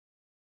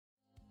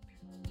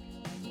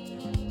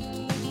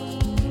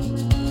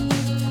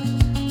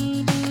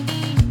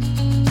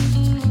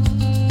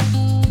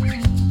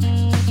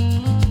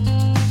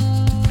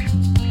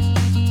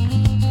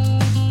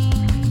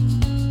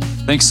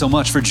Thanks so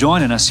much for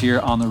joining us here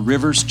on the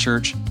Rivers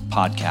Church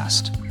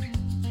podcast.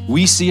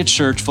 We see a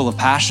church full of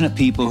passionate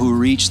people who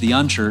reach the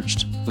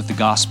unchurched with the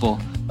gospel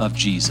of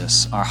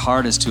Jesus. Our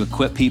heart is to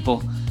equip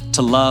people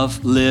to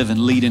love, live,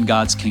 and lead in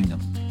God's kingdom.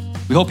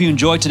 We hope you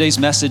enjoyed today's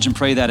message and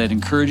pray that it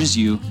encourages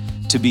you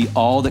to be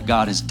all that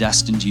God has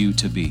destined you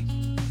to be.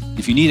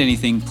 If you need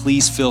anything,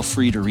 please feel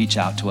free to reach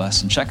out to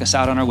us and check us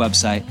out on our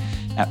website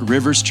at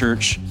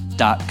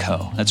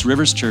riverschurch.co. That's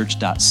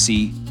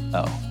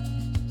riverschurch.co.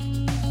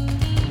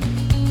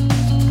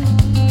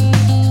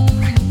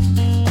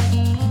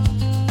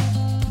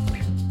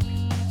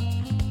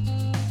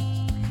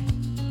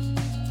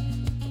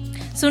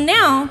 So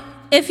now,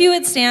 if you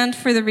would stand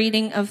for the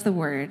reading of the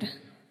word.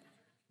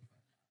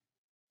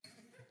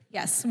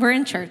 Yes, we're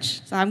in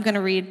church, so I'm going to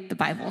read the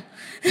Bible.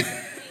 It's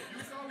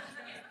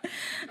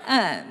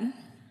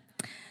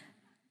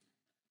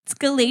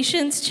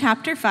Galatians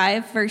chapter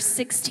 5, verse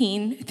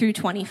 16 through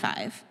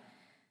 25.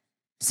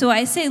 So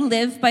I say,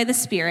 live by the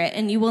Spirit,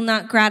 and you will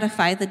not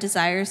gratify the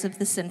desires of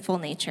the sinful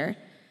nature.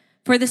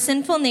 For the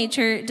sinful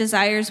nature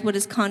desires what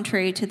is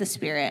contrary to the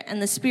Spirit,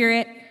 and the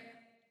Spirit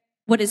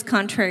what is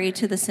contrary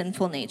to the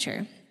sinful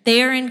nature.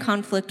 They are in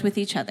conflict with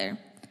each other,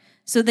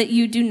 so that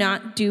you do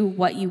not do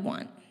what you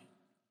want.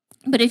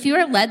 But if you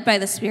are led by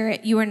the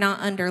Spirit, you are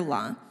not under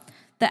law.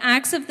 The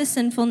acts of the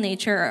sinful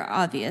nature are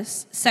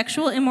obvious: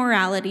 sexual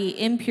immorality,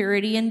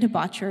 impurity and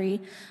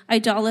debauchery,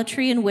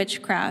 idolatry and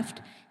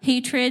witchcraft,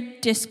 hatred,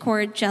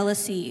 discord,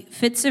 jealousy,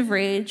 fits of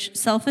rage,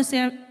 selfish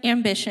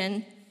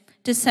ambition,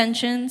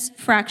 dissensions,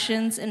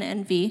 fractions, and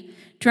envy,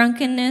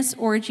 drunkenness,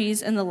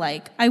 orgies, and the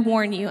like. I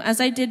warn you,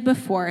 as I did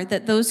before,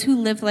 that those who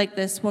live like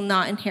this will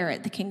not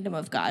inherit the kingdom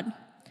of God.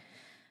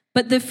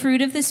 But the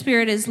fruit of the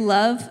Spirit is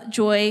love,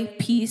 joy,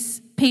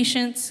 peace,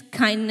 patience,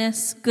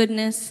 kindness,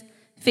 goodness,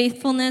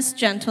 faithfulness,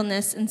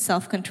 gentleness, and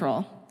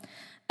self-control.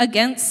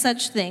 Against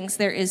such things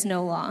there is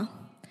no law.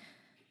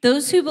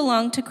 Those who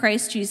belong to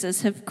Christ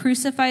Jesus have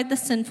crucified the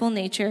sinful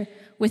nature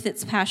with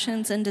its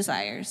passions and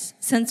desires.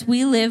 Since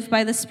we live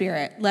by the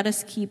Spirit, let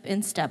us keep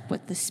in step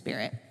with the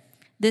Spirit.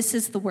 This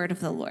is the word of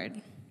the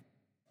Lord.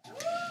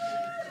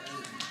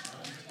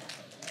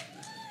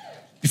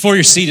 Before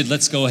you're seated,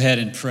 let's go ahead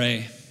and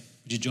pray.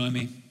 Would you join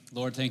me?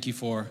 Lord, thank you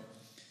for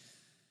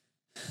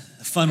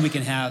the fun we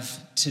can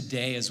have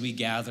today as we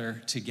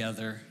gather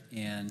together.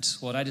 And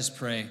Lord, I just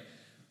pray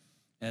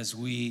as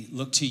we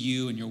look to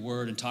you and your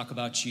word and talk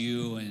about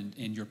you and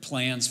your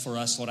plans for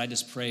us, Lord, I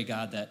just pray,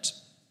 God, that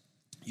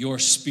your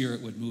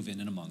Spirit would move in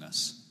and among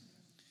us,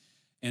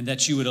 and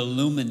that you would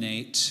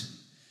illuminate,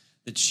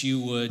 that you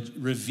would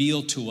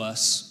reveal to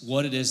us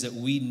what it is that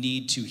we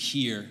need to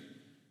hear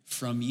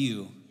from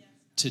you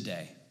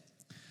today.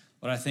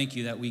 Lord, I thank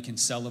you that we can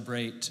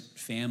celebrate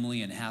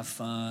family and have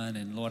fun.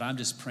 And Lord, I'm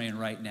just praying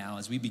right now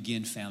as we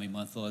begin Family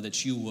Month, Lord,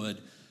 that you would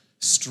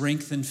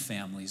strengthen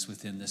families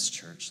within this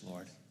church,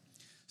 Lord.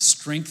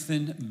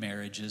 Strengthen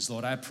marriages.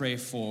 Lord, I pray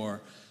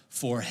for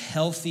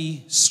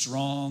healthy,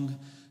 strong,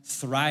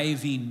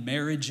 thriving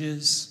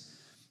marriages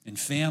and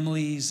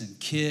families and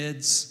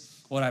kids.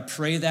 Lord, I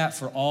pray that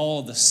for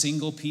all the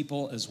single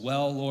people as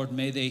well, Lord.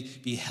 May they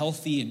be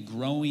healthy and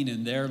growing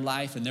in their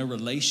life and their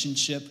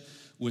relationship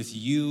with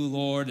you,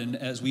 Lord. And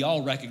as we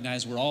all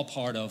recognize, we're all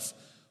part of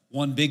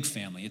one big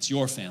family. It's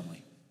your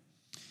family.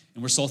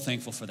 And we're so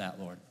thankful for that,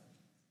 Lord.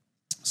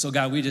 So,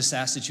 God, we just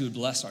ask that you would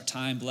bless our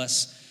time,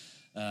 bless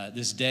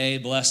this day,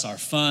 bless our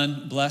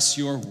fun, bless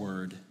your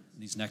word in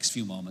these next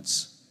few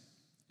moments.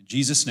 In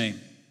Jesus' name,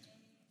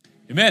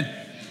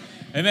 amen.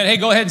 Amen. Hey,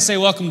 go ahead and say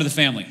welcome to the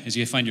family as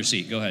you find your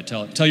seat. Go ahead,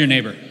 tell your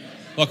neighbor,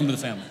 welcome to the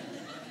family.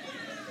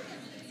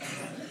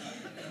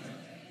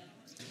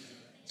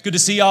 It's good to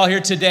see you all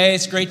here today.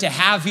 It's great to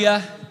have you.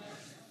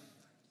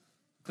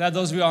 Glad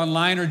those of you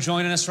online are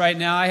joining us right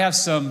now. I have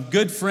some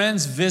good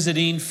friends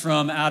visiting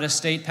from out of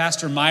state.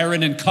 Pastor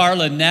Myron and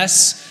Carla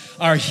Ness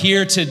are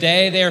here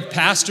today. They are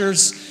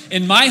pastors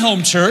in my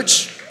home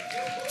church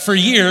for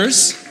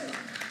years.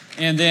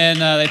 And then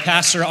they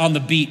pastor on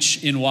the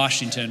beach in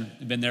Washington.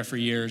 They've been there for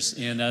years.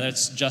 And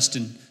that's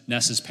Justin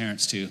Ness's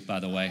parents too, by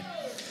the way.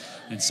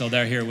 And so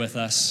they're here with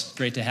us.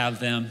 Great to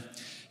have them.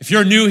 If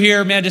you're new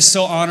here, man, just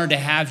so honored to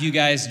have you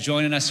guys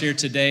joining us here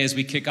today as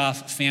we kick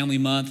off Family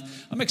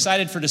Month. I'm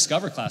excited for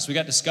Discover class. We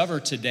got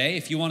Discover today.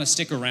 If you want to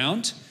stick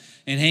around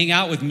and hang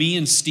out with me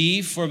and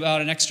Steve for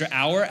about an extra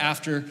hour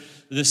after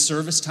this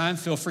service time,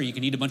 feel free. You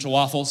can eat a bunch of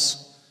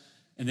waffles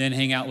and then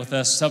hang out with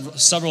us.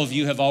 Several of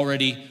you have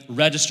already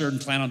registered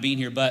and plan on being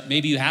here, but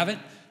maybe you haven't.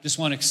 Just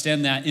want to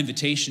extend that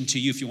invitation to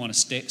you if you want to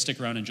stick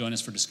around and join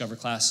us for Discover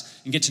class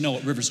and get to know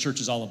what Rivers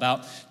Church is all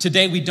about.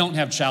 Today, we don't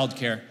have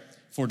childcare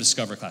for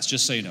Discover class,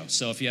 just so you know.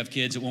 So if you have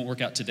kids, it won't work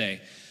out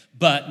today.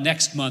 But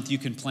next month, you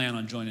can plan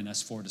on joining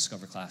us for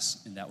Discover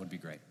class, and that would be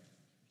great.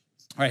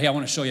 All right, hey, I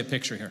want to show you a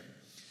picture here.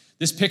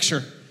 This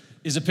picture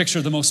is a picture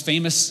of the most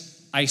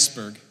famous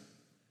iceberg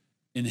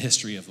in the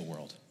history of the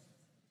world.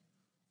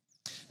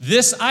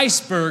 This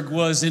iceberg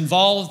was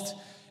involved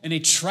in a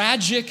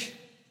tragic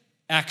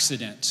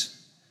accident,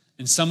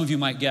 and some of you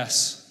might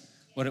guess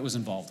what it was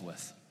involved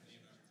with.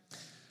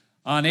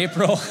 On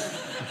April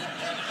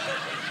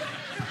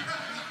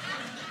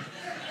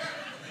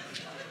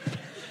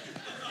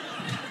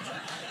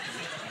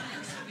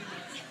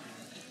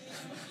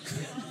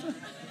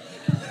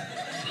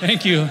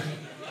Thank you.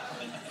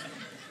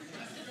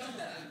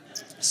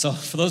 So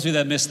for those of you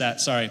that missed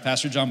that, sorry,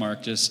 Pastor John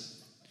Mark just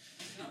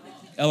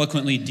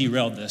eloquently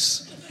derailed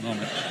this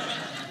moment.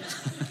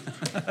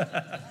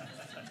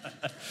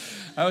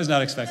 I was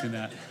not expecting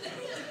that.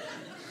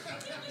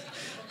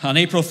 On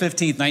April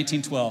 15th,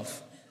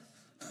 1912,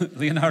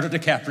 Leonardo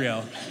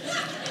DiCaprio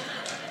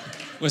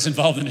was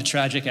involved in a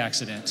tragic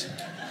accident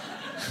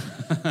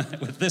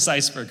with this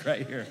iceberg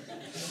right here.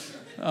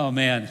 Oh,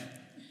 man.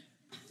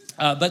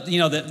 But,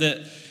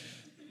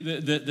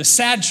 the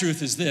sad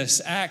truth is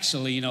this.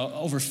 Actually,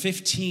 over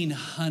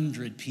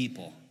 1,500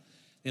 people,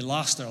 they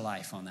lost their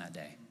life on that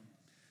day.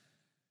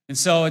 And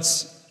so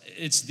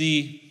it's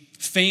the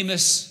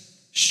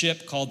famous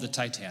ship called the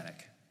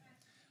Titanic.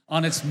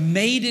 On its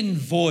maiden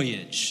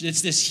voyage,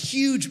 it's this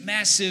huge,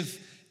 massive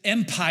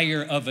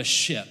empire of a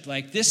ship.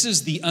 Like, this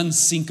is the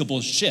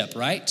unsinkable ship,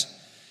 right?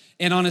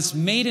 And on its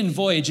maiden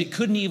voyage, it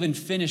couldn't even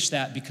finish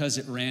that because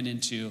it ran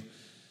into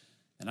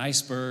an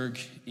iceberg,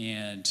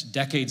 and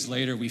decades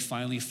later, we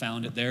finally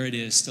found it. There it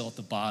is, still at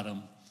the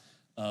bottom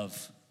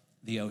of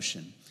the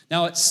ocean.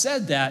 Now, it's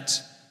said that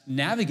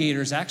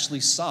navigators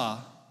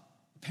saw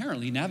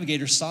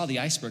the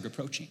iceberg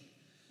approaching.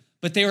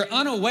 But they were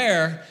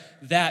unaware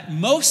that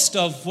most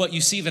of what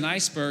you see of an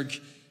iceberg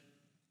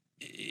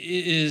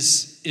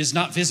is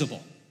not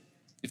visible,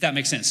 if that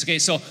makes sense. Okay,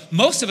 so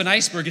most of an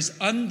iceberg is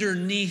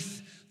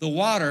underneath the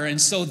water, and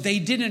so they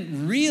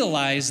didn't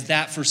realize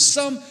that for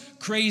some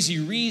crazy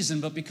reason,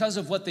 but because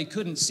of what they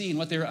couldn't see and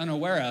what they were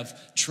unaware of,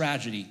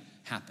 tragedy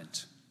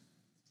happened.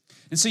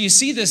 And so you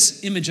see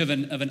this image of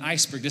an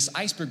iceberg. This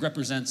iceberg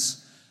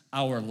represents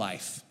our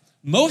life.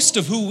 Most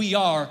of who we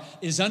are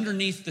is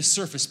underneath the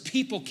surface.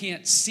 People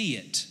can't see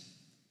it.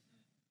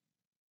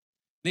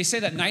 They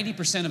say that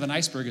 90% of an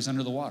iceberg is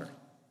under the water.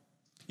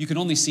 You can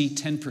only see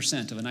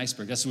 10% of an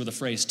iceberg. That's where the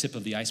phrase tip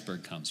of the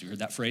iceberg comes. You heard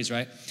that phrase,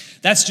 right?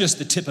 That's just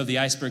the tip of the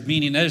iceberg,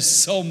 meaning there's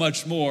so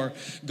much more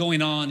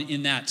going on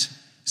in that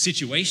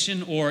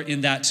situation or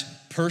in that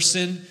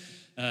person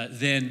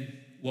than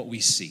what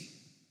we see.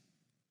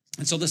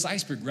 And so this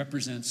iceberg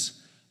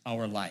represents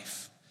our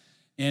life.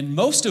 And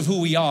most of who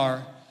we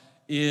are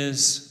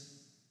is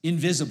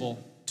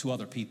invisible to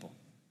other people.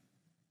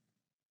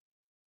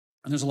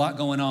 And there's a lot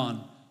going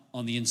on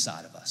the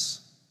inside of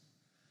us.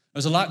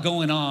 There's a lot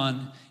going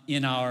on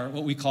in our,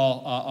 what we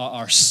call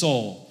our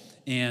soul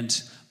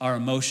and our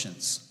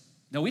emotions.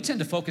 Now, we tend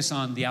to focus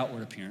on the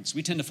outward appearance.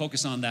 We tend to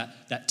focus on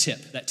that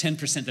tip, that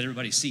 10% that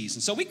everybody sees.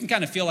 And so we can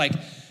kind of feel like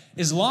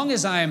as long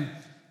as I'm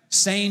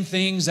saying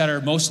things that are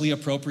mostly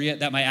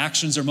appropriate, that my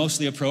actions are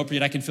mostly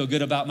appropriate, I can feel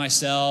good about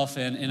myself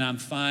and I'm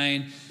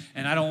fine.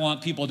 And I don't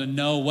want people to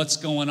know what's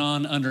going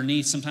on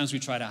underneath. Sometimes we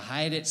try to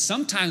hide it.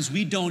 Sometimes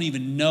we don't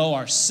even know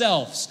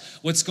ourselves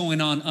what's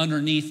going on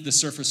underneath the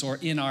surface or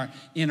in our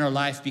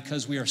life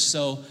because we are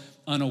so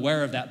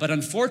unaware of that. But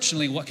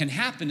unfortunately, what can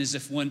happen is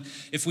if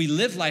we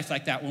live life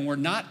like that, when we're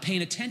not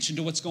paying attention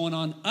to what's going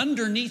on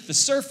underneath the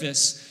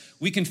surface,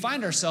 we can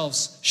find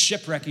ourselves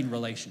shipwrecking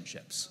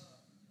relationships.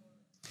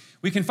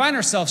 We can find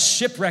ourselves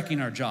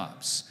shipwrecking our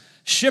jobs,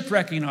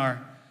 shipwrecking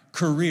our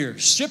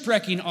careers,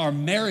 shipwrecking our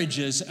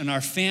marriages and our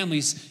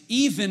families,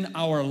 even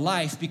our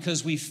life,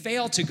 because we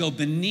fail to go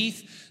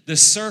beneath the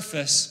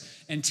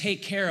surface and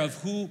take care of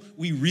who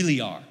we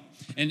really are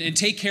and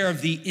take care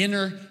of the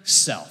inner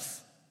self.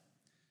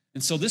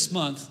 And so this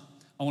month,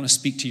 I want to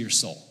speak to your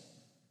soul.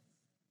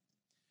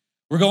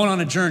 We're going on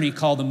a journey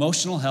called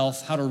Emotional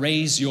Health, How to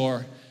Raise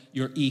Your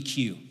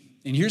EQ.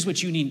 And here's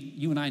what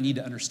you and I need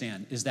to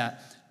understand, is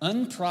that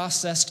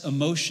unprocessed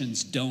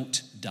emotions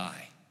don't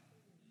die.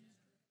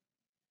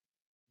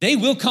 They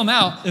will come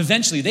out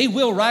eventually. They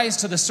will rise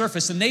to the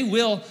surface and they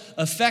will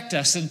affect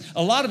us. And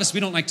a lot of us, we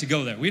don't like to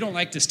go there. We don't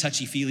like this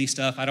touchy-feely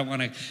stuff. I don't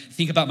want to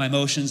think about my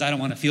emotions. I don't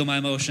want to feel my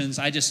emotions.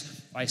 I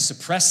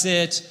suppress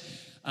it.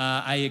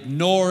 I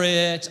ignore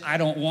it. I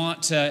don't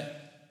want to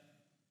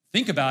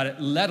think about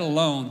it, let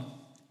alone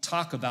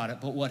talk about it.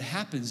 But what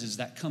happens is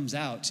that comes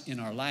out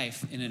in our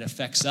life and it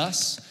affects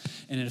us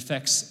and it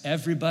affects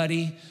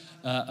everybody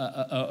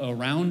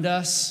around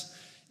us.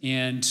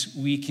 And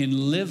we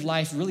can live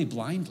life really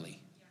blindly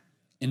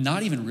and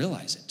not even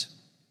realize it.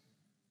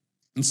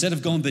 Instead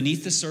of going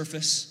beneath the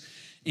surface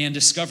and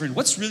discovering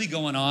what's really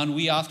going on,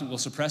 we often will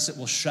suppress it,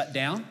 we'll shut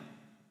down.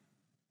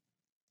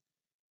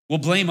 We'll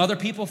blame other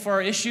people for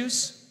our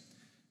issues.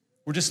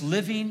 We're just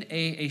living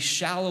a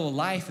shallow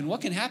life. And what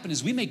can happen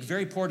is we make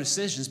very poor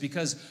decisions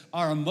because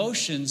our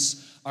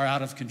emotions are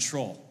out of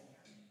control.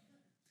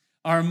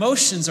 Our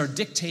emotions are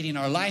dictating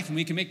our life, and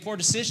we can make poor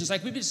decisions.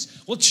 Like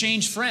we'll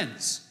change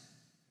friends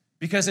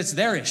because it's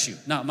their issue,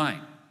 not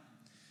mine.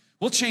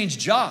 We'll change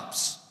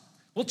jobs.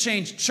 We'll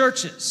change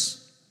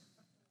churches.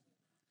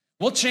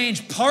 We'll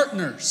change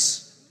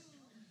partners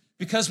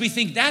because we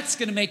think that's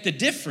going to make the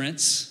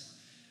difference,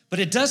 but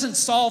it doesn't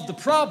solve the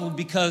problem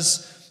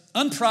because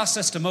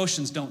unprocessed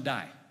emotions don't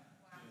die.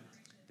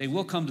 They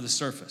will come to the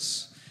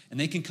surface, and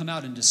they can come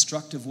out in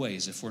destructive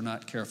ways if we're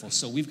not careful.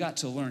 So we've got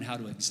to learn how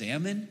to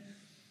examine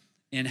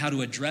and how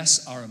to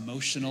address our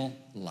emotional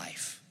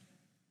life.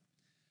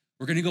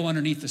 We're going to go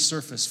underneath the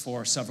surface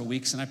for several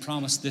weeks, and I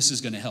promise this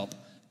is going to help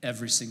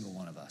every single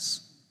one of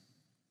us.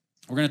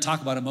 We're going to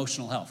talk about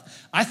emotional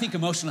health. I think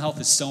emotional health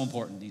is so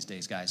important these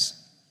days, guys.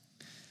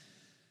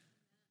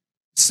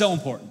 So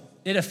important.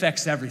 It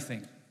affects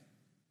everything.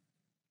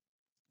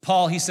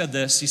 Paul, he said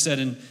this. He said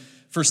in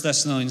 1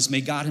 Thessalonians, may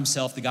God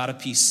himself, the God of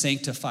peace,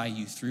 sanctify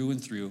you through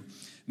and through.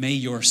 May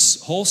your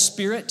whole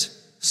spirit,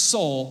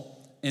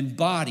 soul, and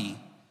body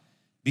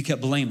be kept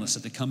blameless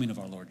at the coming of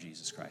our Lord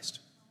Jesus Christ.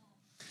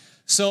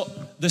 So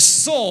the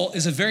soul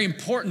is a very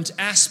important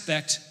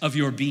aspect of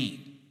your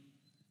being.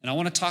 And I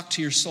want to talk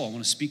to your soul. I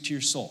want to speak to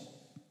your soul.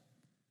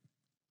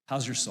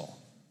 How's your soul?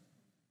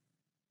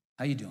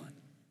 How you doing?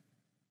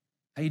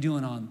 How you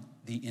doing on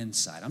the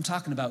inside? I'm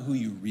talking about who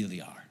you really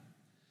are.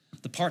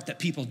 The part that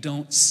people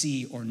don't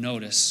see or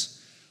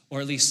notice, or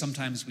at least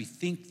sometimes we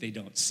think they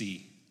don't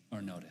see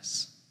or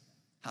notice.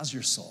 How's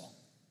your soul?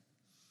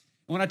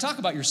 And when I talk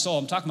about your soul,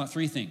 I'm talking about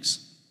three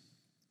things.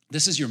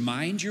 This is your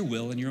mind, your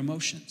will, and your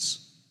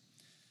emotions.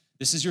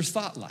 This is your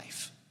thought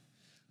life.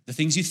 The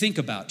things you think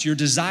about, your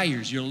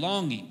desires, your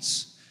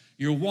longings,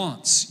 your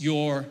wants,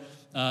 your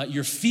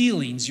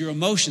feelings, your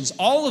emotions.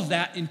 All of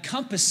that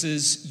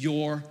encompasses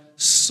your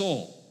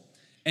soul.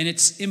 And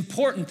it's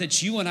important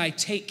that you and I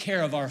take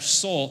care of our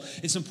soul.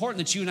 It's important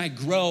that you and I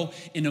grow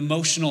in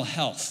emotional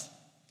health.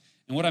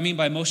 And what I mean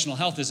by emotional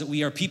health is that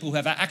we are people who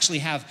actually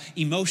have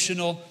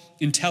emotional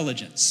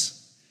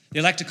intelligence. They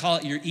like to call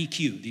it your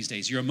EQ these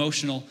days, your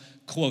emotional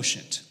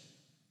quotient.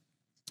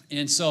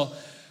 And so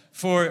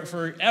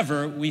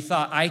forever, we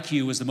thought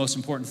IQ was the most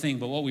important thing,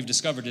 but what we've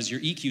discovered is your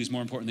EQ is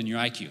more important than your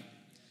IQ.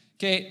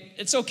 Okay,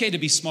 it's okay to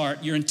be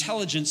smart. Your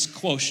intelligence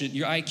quotient,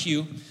 your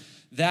IQ,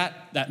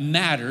 that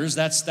matters,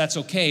 that's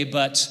okay,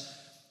 but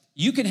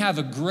you can have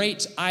a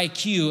great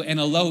IQ and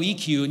a low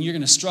EQ, and you're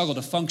gonna struggle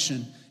to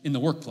function in the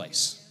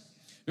workplace.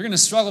 You're gonna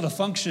struggle to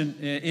function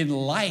in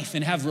life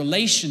and have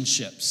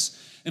relationships.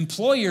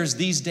 Employers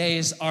these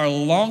days are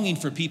longing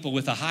for people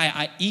with a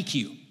high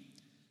EQ,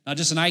 not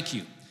just an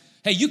IQ.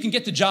 Hey, you can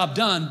get the job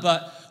done,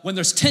 but when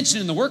there's tension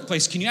in the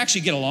workplace, can you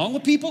actually get along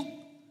with people?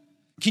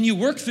 Can you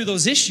work through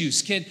those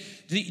issues?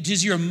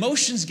 Does your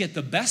emotions get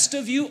the best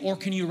of you, or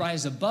can you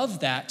rise above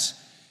that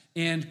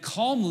and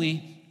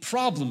calmly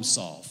problem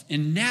solve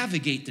and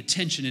navigate the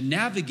tension and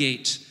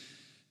navigate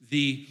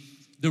the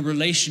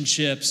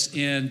relationships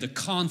and the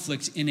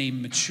conflict in a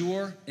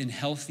mature and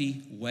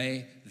healthy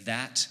way?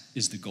 That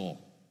is the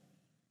goal.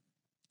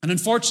 And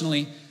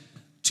unfortunately,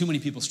 too many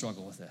people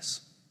struggle with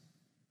this.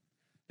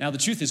 Now, the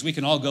truth is we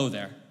can all go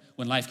there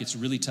when life gets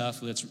really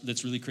tough,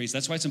 that's really crazy.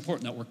 That's why it's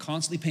important that we're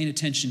constantly paying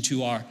attention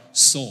to our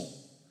soul.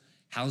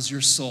 How's your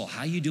soul?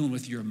 How are you doing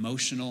with your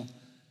emotional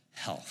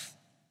health?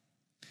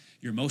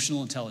 Your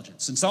emotional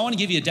intelligence. And so I want to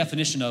give you a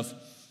definition of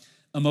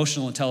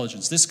emotional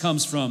intelligence. This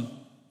comes from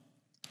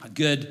a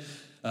good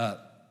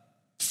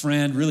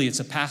friend, really it's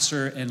a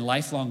pastor and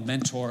lifelong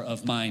mentor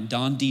of mine,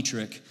 Don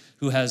Dietrich,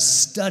 who has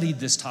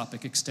studied this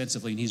topic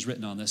extensively, and he's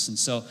written on this. And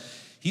so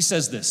he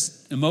says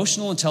this: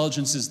 emotional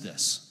intelligence is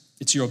this.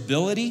 It's your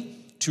ability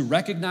to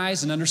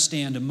recognize and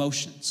understand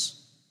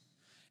emotions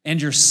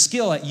and your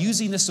skill at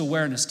using this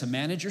awareness to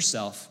manage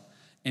yourself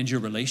and your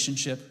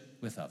relationship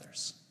with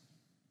others.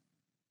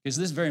 Because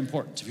this is very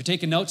important. If you're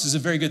taking notes, this is a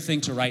very good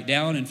thing to write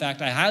down. In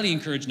fact, I highly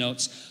encourage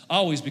notes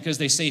always, because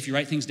they say if you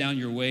write things down,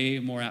 you're way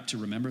more apt to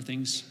remember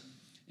things.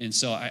 And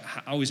so I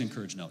always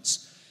encourage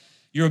notes.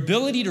 Your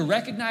ability to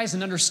recognize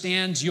and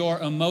understand your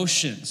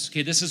emotions.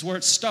 Okay, this is where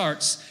it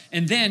starts.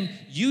 And then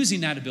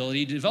using that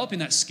ability, developing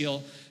that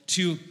skill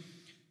to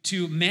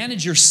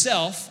manage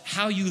yourself,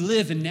 how you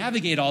live and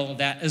navigate all of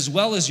that, as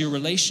well as your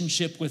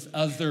relationship with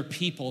other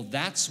people.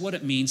 That's what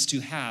it means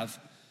to have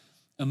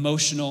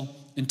emotional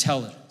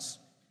intelligence.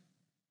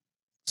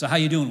 So how are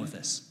you doing with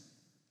this?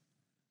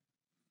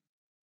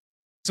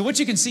 So what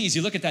you can see as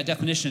you look at that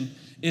definition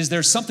is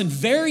there's something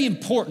very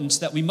important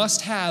that we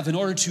must have in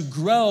order to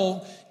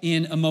grow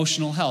in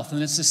emotional health.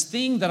 And it's this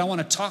thing that I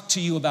want to talk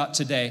to you about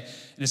today,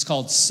 and it's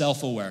called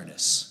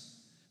self-awareness.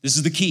 This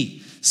is the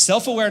key.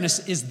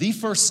 Self-awareness is the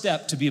first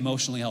step to be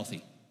emotionally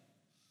healthy.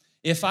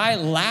 If I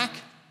lack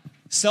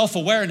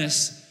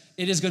self-awareness,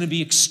 it is going to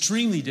be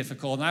extremely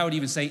difficult, and I would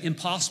even say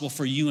impossible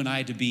for you and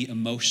I to be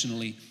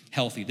emotionally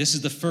healthy. This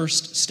is the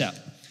first step.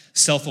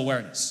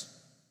 Self-awareness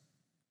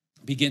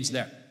begins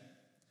there.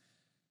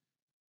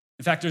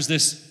 In fact, there's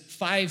this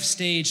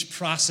 5-stage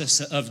process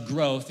of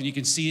growth, and you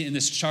can see it in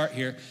this chart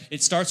here.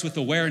 It starts with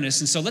awareness.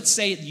 And so let's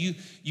say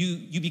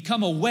you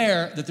become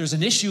aware that there's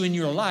an issue in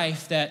your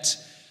life that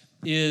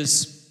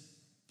is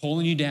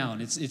pulling you down.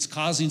 It's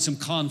causing some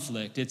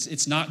conflict.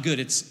 It's not good.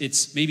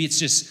 Maybe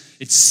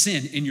it's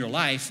sin in your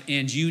life,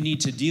 and you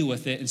need to deal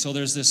with it. And so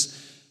there's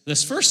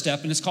this first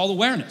step, and it's called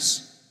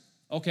awareness.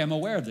 Okay, I'm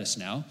aware of this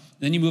now.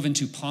 Then you move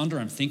into ponder.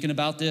 I'm thinking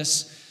about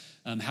this.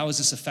 How is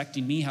this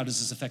affecting me? How does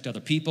this affect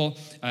other people?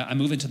 I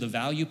move into the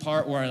value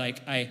part where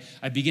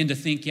I begin to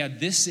think, yeah,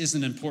 this is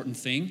an important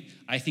thing.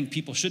 I think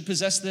people should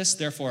possess this,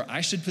 therefore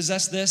I should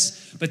possess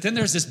this. But then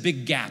there's this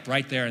big gap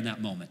right there in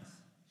that moment.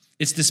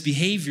 It's this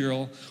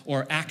behavioral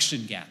or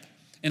action gap.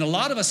 And a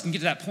lot of us can get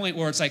to that point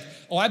where it's like,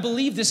 oh, I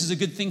believe this is a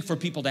good thing for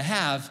people to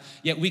have,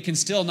 yet we can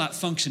still not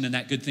function in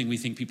that good thing we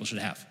think people should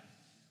have.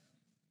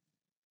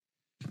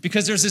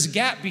 Because there's this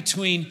gap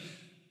between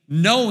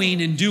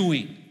knowing and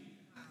doing.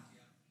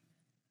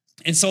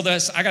 And so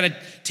I got to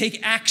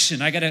take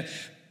action. I got to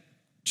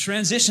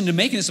transition to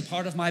making this a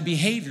part of my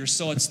behavior.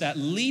 So it's that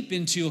leap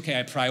into, okay,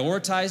 I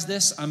prioritize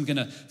this. I'm going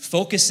to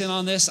focus in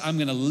on this. I'm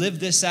going to live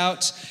this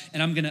out,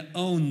 and I'm going to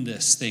own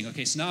this thing.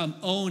 Okay, so now I'm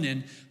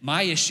owning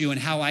my issue and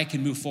how I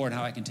can move forward,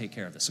 how I can take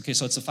care of this. Okay,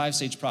 so it's a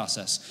 5-stage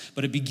process,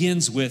 but it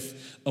begins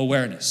with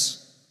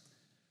awareness.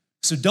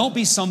 So don't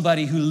be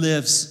somebody who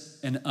lives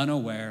an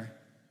unaware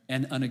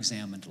and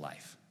unexamined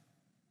life.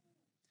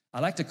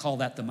 I like to call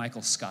that the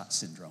Michael Scott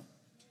syndrome.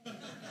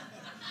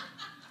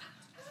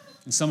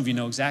 And some of you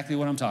know exactly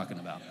what I'm talking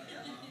about.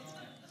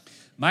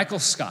 Michael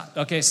Scott.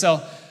 Okay,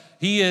 so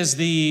he is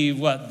the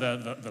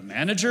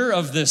manager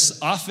of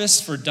this office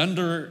for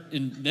Dunder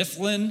and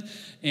Mifflin,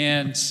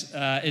 and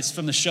it's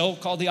from the show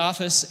called The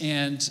Office,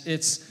 and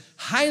it's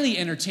highly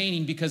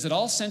entertaining because it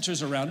all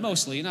centers around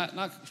mostly,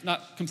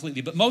 not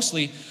completely, but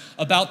mostly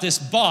about this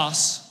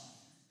boss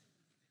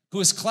who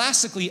is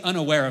classically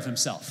unaware of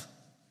himself.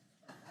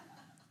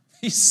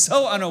 He's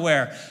so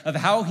unaware of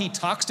how he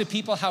talks to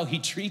people, how he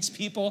treats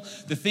people,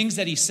 the things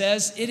that he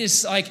says. It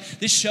is like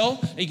this show,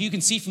 like you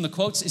can see from the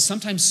quotes, is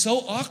sometimes so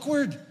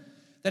awkward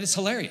that it's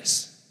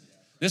hilarious.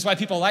 This is why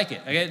people like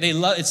it. Okay? They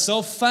love it's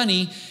so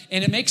funny,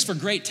 and it makes for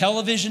great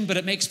television, but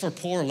it makes for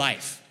poor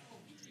life.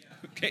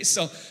 Okay,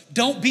 so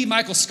don't be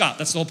Michael Scott.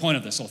 That's the whole point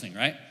of this whole thing,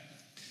 right?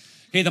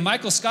 Okay, the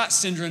Michael Scott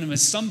syndrome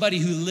is somebody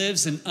who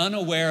lives an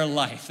unaware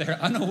life. They're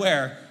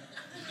unaware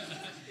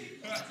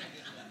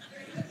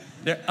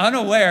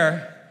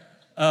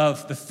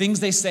of the things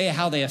they say,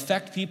 how they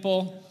affect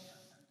people,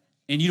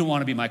 and you don't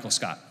want to be Michael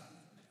Scott.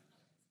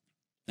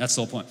 That's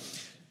the whole point.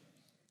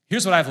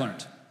 Here's what I've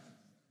learned.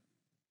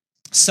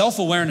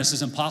 Self-awareness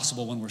is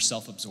impossible when we're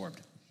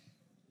self-absorbed.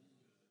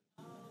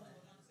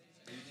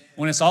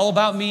 When it's all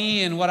about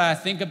me and what I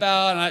think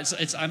about,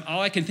 and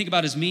all I can think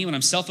about is me, when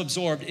I'm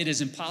self-absorbed, it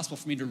is impossible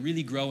for me to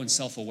really grow in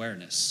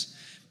self-awareness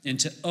and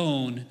to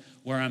own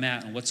where I'm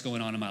at and what's going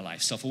on in my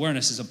life.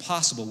 Self-awareness is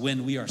impossible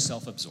when we are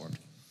self-absorbed.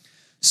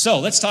 So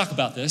let's talk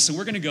about this, and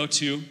we're going to go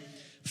to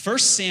 1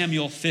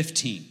 Samuel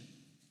 15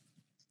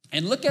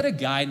 and look at a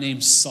guy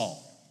named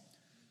Saul.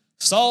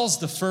 Saul's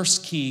the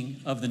first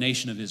king of the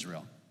nation of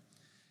Israel.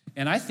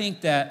 And I think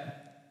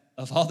that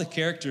of all the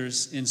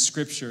characters in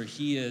Scripture,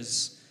 he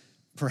is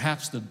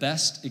perhaps the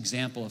best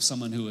example of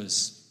someone who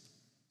is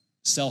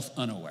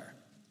self-unaware.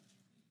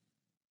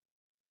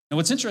 And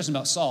what's interesting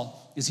about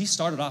Saul is he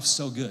started off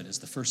so good as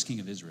the first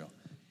king of Israel.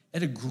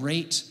 Had a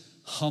great,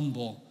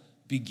 humble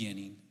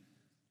beginning.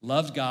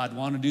 Loved God,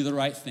 wanted to do the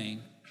right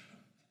thing.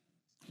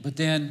 But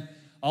then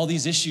all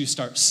these issues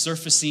start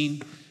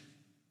surfacing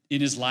in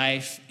his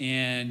life,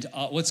 and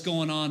what's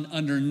going on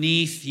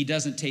underneath. He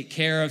doesn't take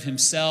care of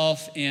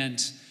himself,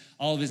 and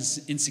all of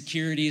his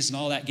insecurities and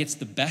all that gets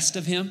the best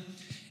of him.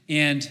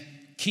 And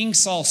King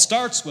Saul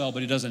starts well,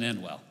 but he doesn't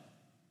end well.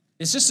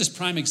 It's just this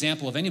prime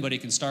example of anybody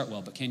can start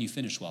well, but can you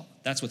finish well?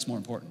 That's what's more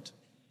important.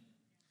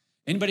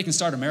 Anybody can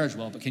start a marriage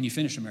well, but can you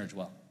finish a marriage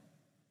well?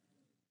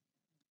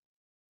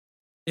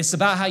 It's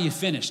about how you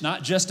finish,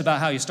 not just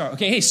about how you start.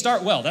 Okay, hey,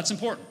 start well, that's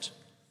important,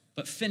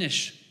 but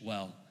finish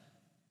well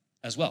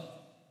as well.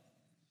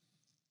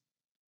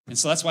 And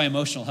so that's why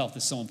emotional health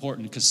is so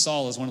important, because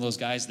Saul is one of those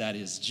guys that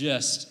is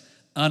just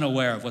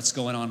unaware of what's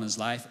going on in his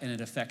life, and it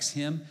affects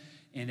him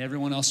and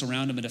everyone else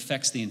around him. It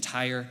affects the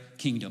entire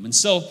kingdom. And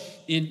so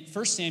in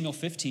 1 Samuel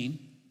 15,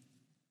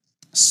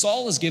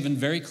 Saul is given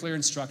very clear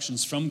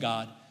instructions from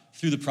God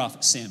through the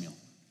prophet Samuel.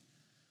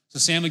 So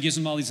Samuel gives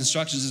him all these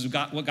instructions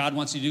as what God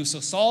wants you to do. So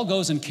Saul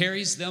goes and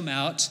carries them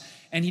out,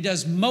 and he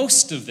does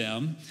most of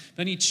them,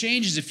 but he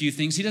changes a few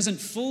things. He doesn't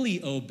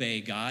fully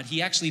obey God.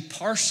 He actually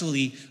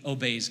partially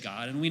obeys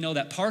God. And we know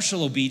that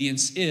partial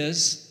obedience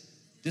is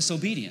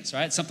disobedience,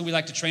 right? It's something we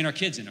like to train our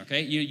kids in,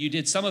 okay? You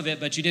did some of it,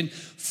 but you didn't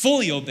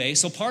fully obey.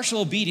 So partial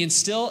obedience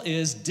still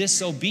is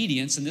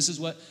disobedience, and this is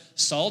what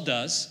Saul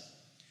does.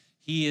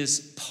 He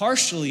is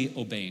partially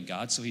obeying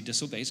God, so he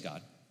disobeys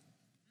God.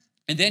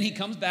 And then he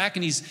comes back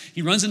and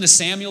he runs into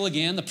Samuel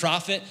again, the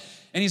prophet,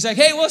 and he's like,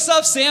 hey, what's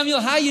up, Samuel?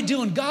 How you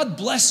doing? God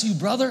bless you,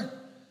 brother.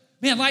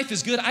 Man, life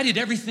is good. I did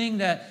everything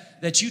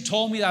that you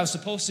told me that I was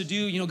supposed to do.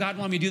 You know, God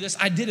wanted me to do this.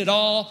 I did it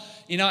all,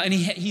 you know, and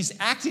he's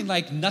acting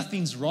like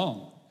nothing's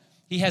wrong.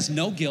 He has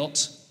no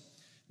guilt,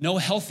 no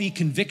healthy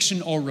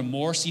conviction or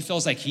remorse. He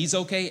feels like he's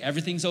okay,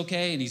 everything's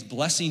okay, and he's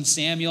blessing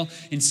Samuel.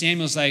 And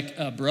Samuel's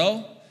like,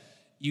 bro,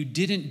 you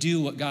didn't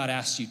do what God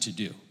asked you to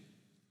do.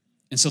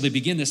 And so they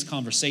begin this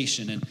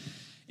conversation,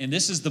 and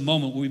this is the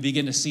moment where we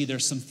begin to see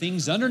there's some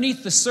things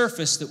underneath the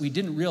surface that we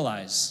didn't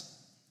realize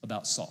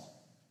about Saul.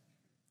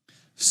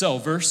 So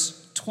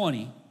verse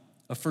 20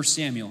 of 1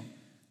 Samuel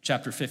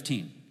chapter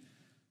 15.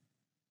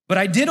 But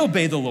I did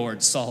obey the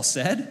Lord, Saul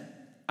said.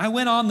 I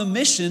went on the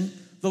mission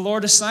the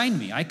Lord assigned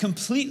me. I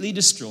completely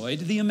destroyed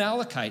the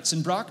Amalekites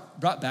and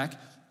brought back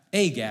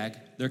Agag,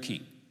 their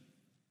king.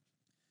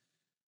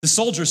 The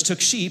soldiers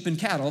took sheep and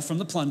cattle from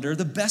the plunder,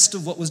 the best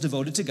of what was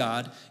devoted to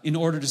God, in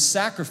order to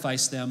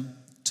sacrifice them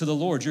to the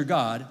Lord your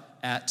God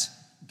at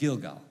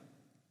Gilgal.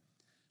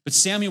 But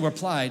Samuel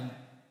replied,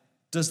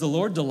 does the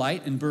Lord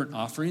delight in burnt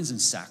offerings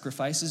and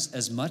sacrifices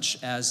as much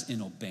as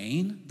in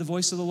obeying the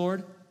voice of the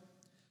Lord?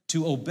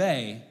 To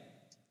obey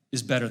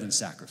is better than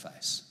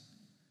sacrifice.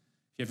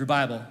 If you have your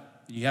Bible,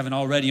 and you haven't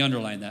already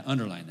underlined that,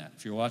 underline that.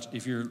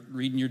 If you're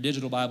reading your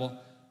digital Bible,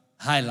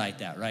 highlight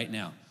that right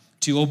now.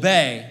 To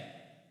obey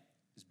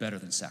is better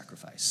than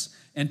sacrifice,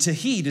 and to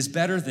heed is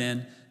better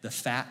than the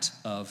fat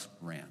of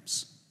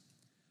rams.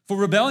 For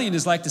rebellion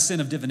is like the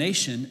sin of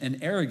divination,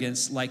 and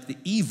arrogance like the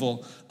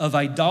evil of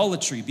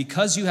idolatry.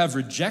 Because you have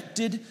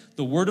rejected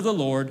the word of the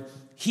Lord,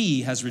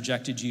 he has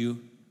rejected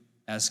you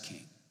as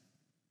king.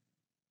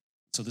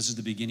 So this is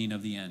the beginning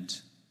of the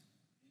end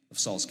of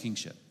Saul's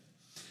kingship.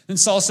 Then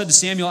Saul said to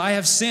Samuel, I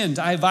have sinned.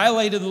 I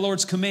violated the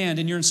Lord's command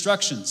and your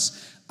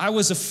instructions. I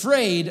was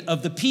afraid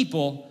of the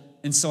people,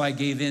 and so I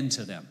gave in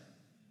to them.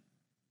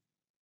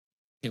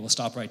 Okay, we'll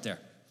stop right there.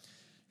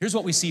 Here's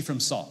what we see from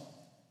Saul.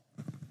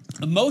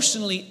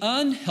 Emotionally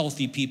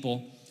unhealthy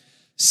people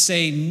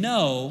say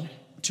no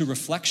to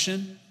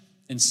reflection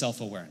and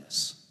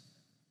self-awareness.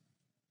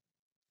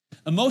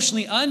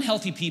 Emotionally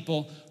unhealthy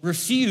people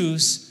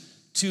refuse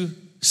to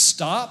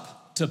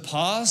stop, to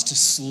pause, to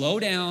slow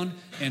down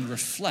and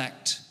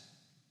reflect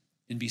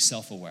and be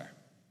self-aware.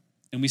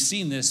 And we've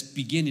seen this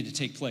beginning to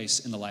take place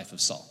in the life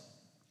of Saul.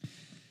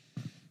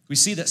 We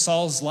see that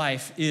Saul's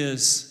life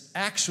is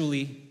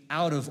actually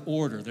out of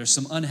order. There's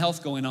some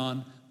unhealth going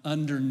on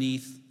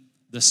underneath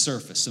the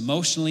surface,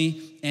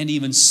 emotionally and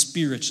even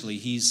spiritually.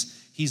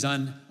 He's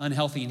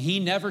unhealthy, and he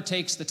never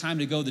takes the time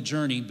to go the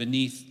journey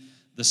beneath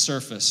the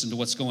surface into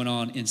what's going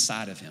on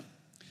inside of him.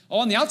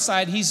 On the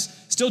outside, he's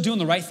still doing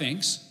the right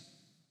things.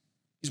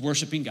 He's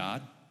worshiping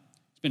God.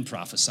 He's been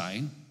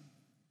prophesying.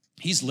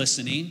 He's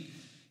listening.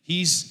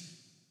 He's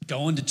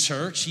going to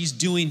church. He's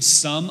doing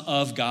some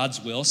of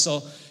God's will.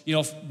 So,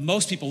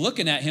 most people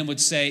looking at him would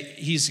say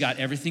he's got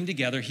everything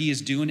together. He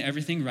is doing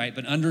everything right.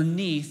 But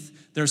underneath,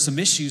 there are some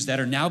issues that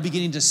are now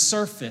beginning to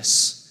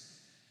surface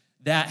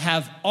that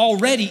have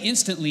already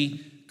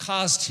instantly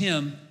caused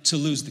him to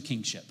lose the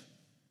kingship.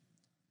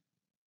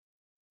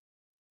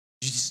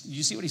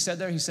 You see what he said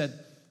there? He said,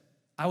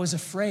 I was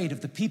afraid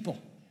of the people.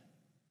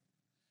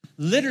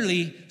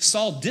 Literally,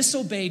 Saul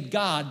disobeyed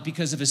God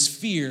because of his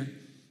fear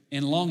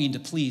and longing to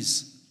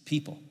please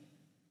people.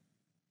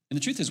 And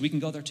the truth is, we can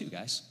go there too,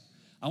 guys.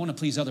 I want to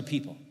please other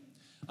people.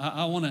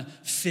 I want to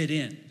fit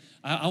in.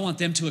 I want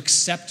them to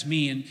accept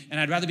me, and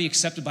I'd rather be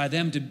accepted by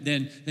them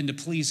than to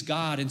please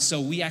God. And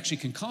so we actually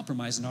can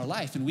compromise in our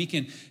life, and we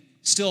can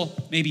still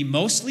maybe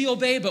mostly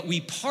obey, but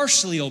we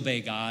partially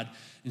obey God,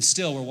 and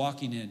still we're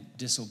walking in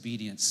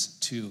disobedience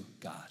to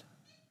God.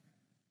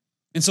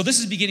 And so this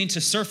is beginning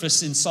to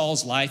surface in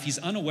Saul's life. He's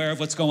unaware of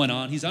what's going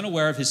on. He's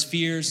unaware of his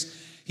fears.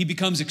 He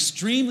becomes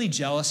extremely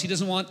jealous. He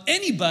doesn't want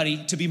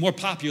anybody to be more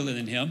popular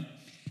than him.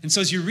 And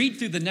so as you read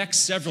through the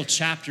next several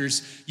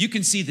chapters, you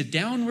can see the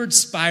downward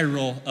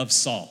spiral of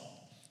Saul.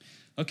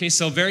 Okay,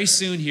 so very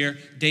soon here,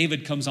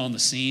 David comes on the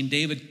scene.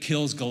 David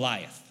kills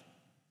Goliath.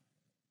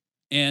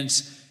 And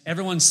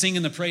everyone's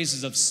singing the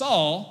praises of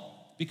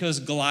Saul because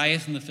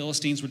Goliath and the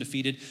Philistines were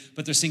defeated,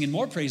 but they're singing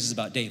more praises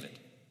about David.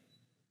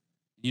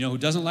 You know who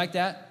doesn't like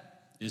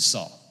that? Is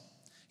Saul.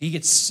 He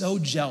gets so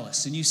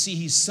jealous, and you see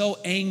he's so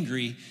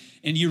angry.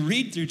 And you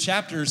read through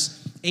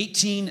chapters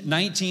 18,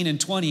 19, and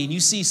 20, and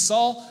you see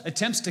Saul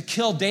attempts to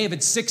kill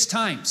David 6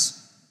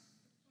 times.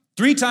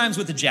 3 times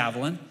with a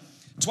javelin.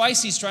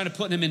 Twice he's trying to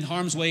put him in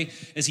harm's way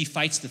as he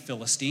fights the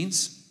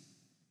Philistines.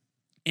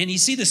 And you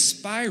see the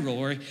spiral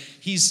where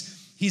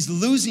he's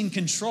losing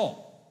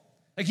control.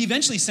 Like he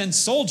eventually sends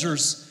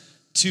soldiers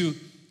to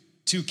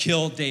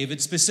kill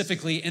David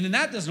specifically, and then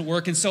that doesn't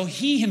work. And so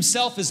he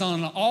himself is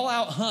on an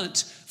all-out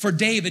hunt for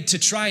David to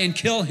try and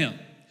kill him.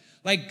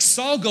 Like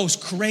Saul goes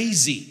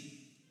crazy.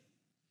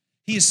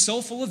 He is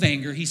so full of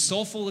anger. He's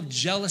so full of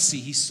jealousy.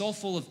 He's so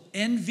full of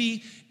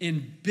envy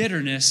and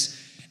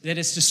bitterness that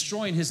it's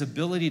destroying his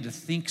ability to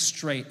think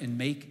straight and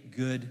make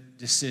good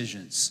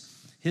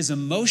decisions. His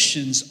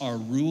emotions are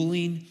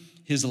ruling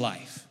his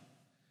life.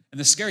 And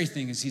the scary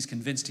thing is he's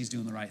convinced he's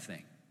doing the right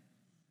thing.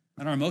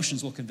 And our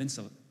emotions will convince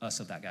us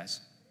of that, guys.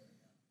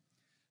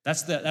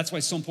 That's why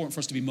it's so important for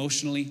us to be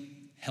emotionally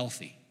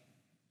healthy.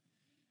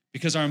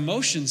 Because our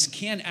emotions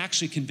can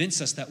actually convince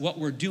us that what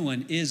we're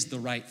doing is the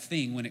right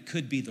thing when it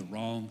could be the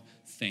wrong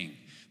thing.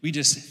 We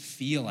just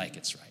feel like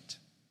it's right.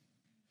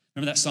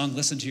 Remember that song,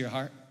 Listen to Your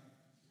Heart?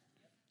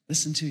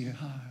 Listen to your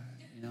heart,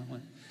 you know.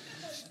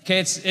 Okay,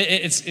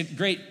 it's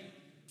great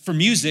for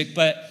music,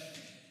 but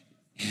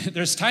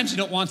there's times you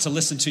don't want to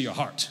listen to your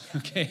heart,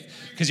 okay?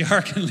 Because your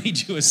heart can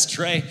lead you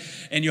astray,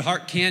 and your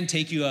heart can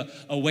take you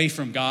away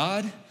from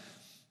God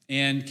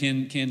and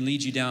can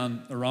lead you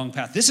down a wrong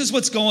path. This is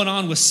what's going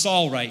on with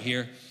Saul right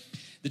here.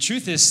 The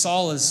truth is,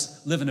 Saul is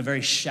living a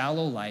very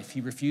shallow life. He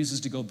refuses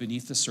to go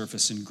beneath the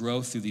surface and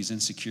grow through these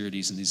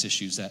insecurities and these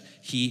issues that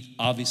he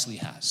obviously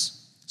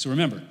has. So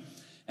remember,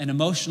 An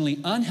emotionally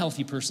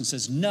unhealthy person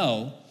says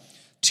no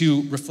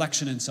to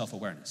reflection and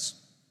self-awareness.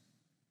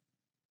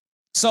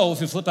 So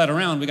if we flip that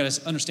around, we got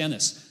to understand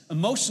this.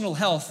 Emotional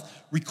health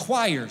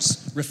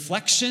requires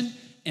reflection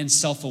and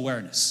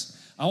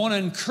self-awareness. I want to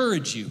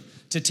encourage you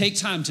to take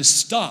time to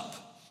stop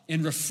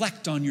and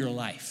reflect on your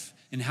life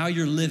and how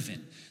you're living,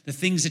 the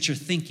things that you're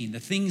thinking, the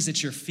things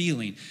that you're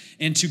feeling,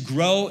 and to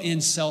grow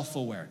in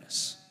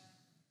self-awareness.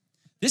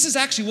 This is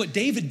actually what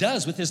David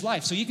does with his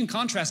life. So you can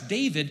contrast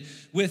David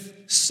with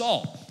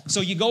Saul.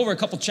 So you go over a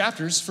couple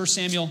chapters, 1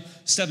 Samuel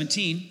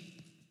 17.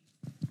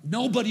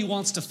 Nobody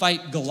wants to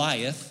fight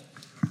Goliath,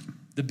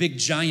 the big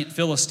giant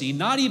Philistine.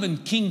 Not even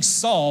King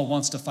Saul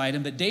wants to fight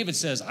him, but David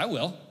says, I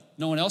will.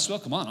 No one else will.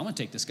 Come on, I'm going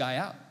to take this guy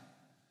out.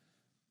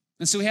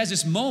 And so he has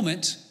this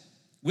moment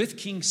with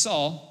King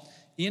Saul.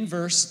 In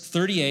verse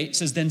 38, it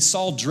says, then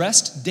Saul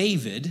dressed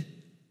David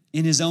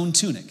in his own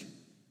tunic,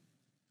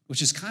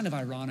 which is kind of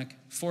ironic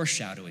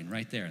foreshadowing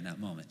right there in that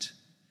moment.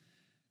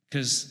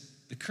 Because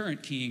the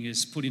current king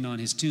is putting on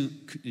his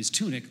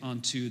tunic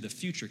onto the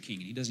future king,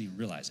 and he doesn't even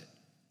realize it.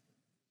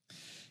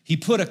 He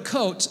put a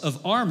coat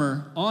of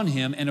armor on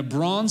him and a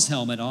bronze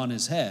helmet on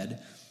his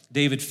head.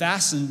 David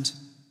fastened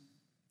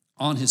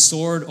on his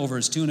sword over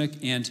his tunic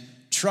and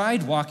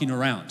tried walking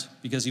around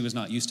because he was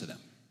not used to them.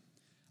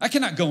 I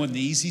cannot go in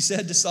these, he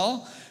said to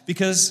Saul,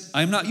 because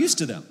I'm not used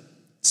to them.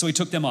 So he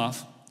took them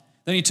off.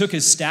 Then he took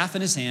his staff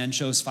in his hand,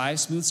 chose 5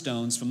 smooth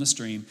stones from the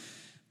stream,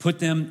 put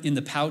them in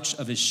the pouch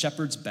of his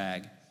shepherd's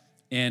bag,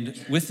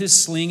 and with his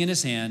sling in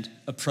his hand,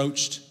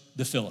 approached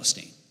the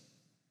Philistine.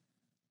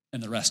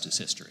 And the rest is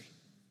history.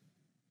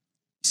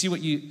 See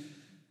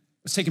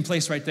what's taking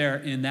place right there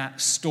in that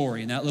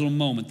story, in that little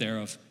moment there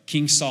of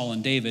King Saul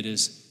and David,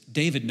 is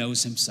David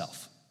knows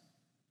himself.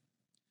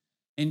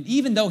 And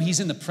even though he's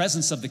in the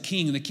presence of the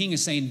king, and the king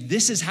is saying,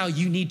 this is how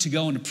you need to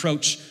go and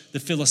approach the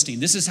Philistine.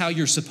 This is how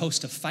you're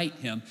supposed to fight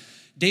him.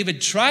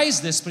 David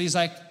tries this, but he's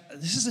like,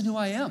 this isn't who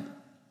I am.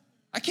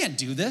 I can't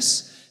do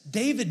this.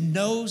 David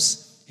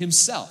knows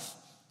himself.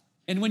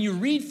 And when you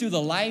read through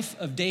the life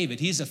of David,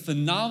 he's a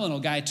phenomenal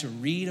guy to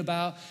read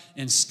about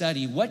and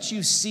study. What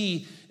you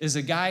see is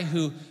a guy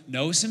who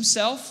knows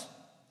himself.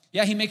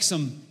 Yeah, he makes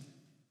some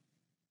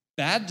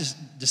bad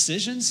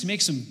decisions. He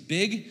makes some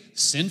big,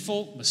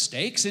 sinful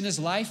mistakes in his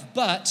life,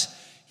 but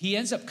he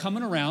ends up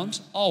coming around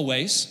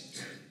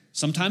always,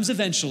 sometimes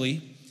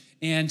eventually,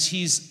 and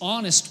he's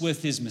honest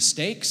with his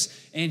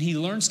mistakes, and he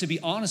learns to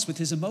be honest with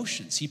his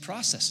emotions. He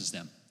processes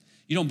them.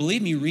 You don't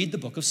believe me? Read the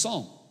book of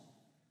Psalm.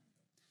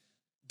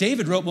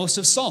 David wrote most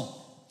of Psalm,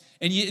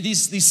 and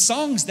these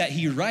songs that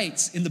he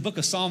writes in the book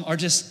of Psalm are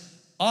just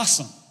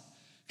awesome,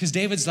 because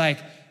David's like,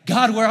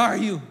 God, where are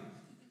you?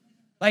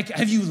 Like,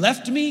 have you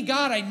left me,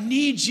 God? I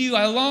need you.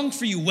 I long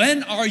for you.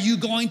 When are you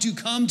going to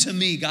come to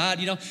me, God?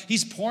 You know,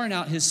 he's pouring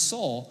out his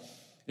soul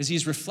as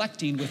he's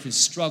reflecting with his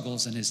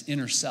struggles and his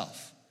inner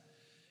self.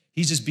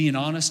 He's just being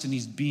honest and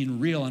he's being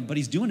real, but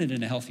he's doing it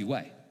in a healthy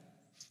way.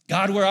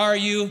 God, where are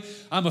you?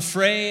 I'm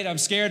afraid. I'm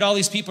scared. All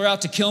these people are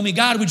out to kill me.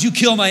 God, would you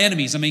kill my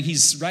enemies? I mean,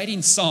 he's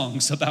writing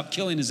songs about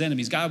killing his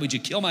enemies. God, would you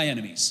kill my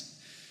enemies?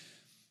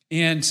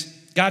 And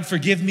God,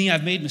 forgive me.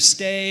 I've made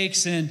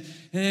mistakes. And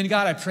then,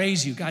 God, I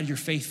praise you. God, you're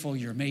faithful.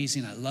 You're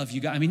amazing. I love you,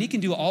 God. I mean, he can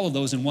do all of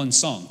those in one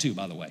song, too,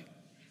 by the way.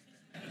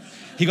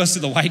 He goes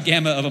through the wide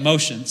gamut of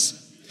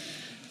emotions.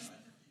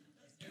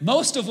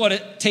 Most of what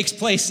it takes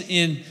place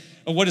in,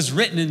 or what is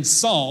written in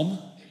Psalm,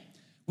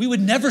 we would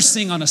never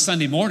sing on a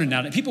Sunday morning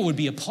now. People would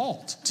be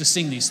appalled to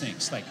sing these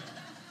things. Like,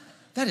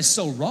 that is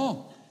so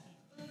wrong.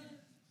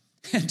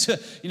 And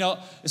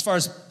as far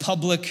as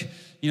public,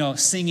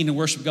 singing and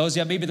worship goes,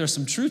 yeah, maybe there's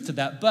some truth to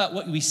that. But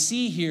what we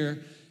see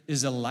here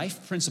is a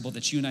life principle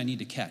that you and I need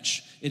to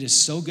catch. It is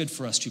so good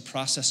for us to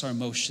process our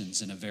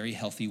emotions in a very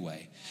healthy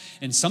way.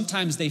 And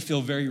sometimes they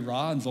feel very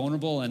raw and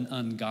vulnerable and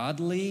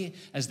ungodly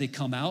as they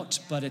come out,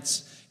 but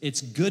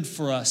it's good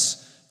for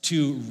us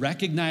to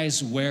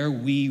recognize where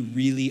we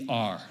really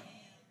are.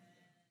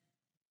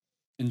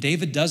 And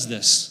David does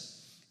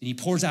this, and he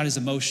pours out his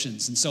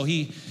emotions. And so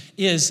he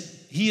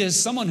is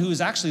someone who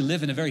is actually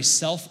living a very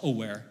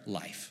self-aware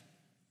life.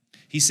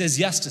 He says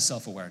yes to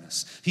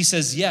self-awareness. He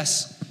says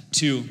yes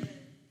to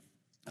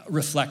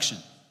reflection.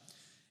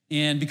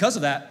 And because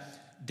of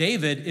that,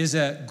 David is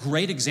a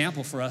great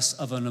example for us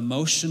of an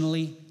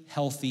emotionally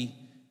healthy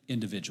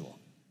individual.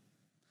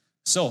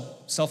 So,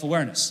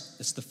 self-awareness,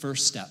 it's the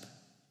first step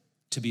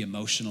to be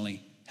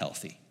emotionally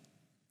healthy.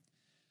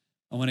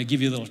 I want to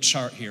give you a little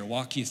chart here,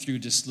 walk you through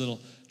this little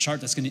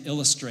chart that's going to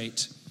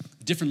illustrate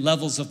different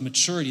levels of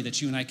maturity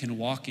that you and I can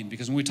walk in.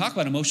 Because when we talk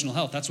about emotional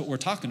health, that's what we're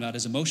talking about,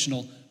 is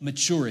emotional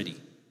maturity.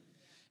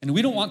 And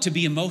we don't want to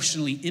be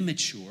emotionally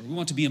immature. We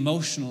want to be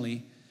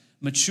emotionally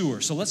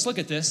mature. So let's look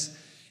at this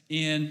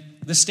in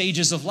the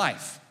stages of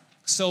life.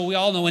 So we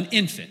all know an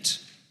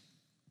infant,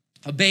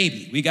 a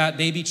baby. We got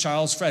baby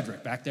Charles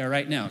Frederick back there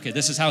right now. Okay,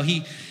 this is how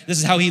he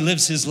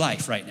lives his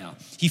life right now.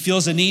 He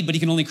feels a need, but he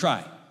can only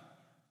cry.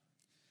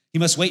 He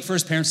must wait for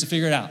his parents to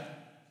figure it out.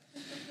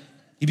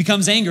 He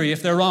becomes angry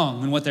if they're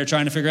wrong in what they're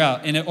trying to figure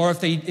out, or if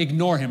they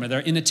ignore him or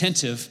they're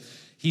inattentive.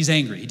 He's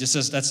angry. He just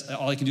says that's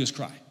all he can do is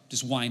cry,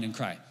 just whine and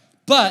cry.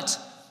 But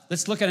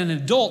let's look at an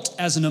adult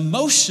as an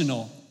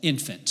emotional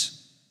infant.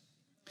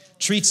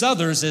 Treats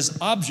others as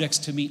objects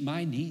to meet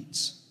my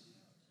needs.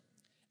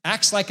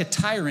 Acts like a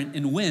tyrant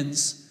and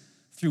wins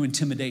through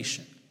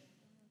intimidation.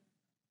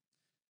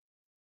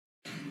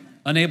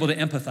 Unable to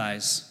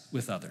empathize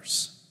with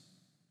others.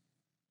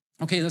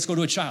 Okay, let's go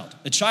to a child.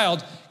 A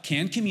child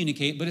can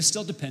communicate, but is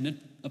still dependent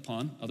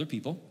upon other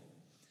people.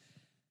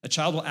 A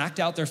child will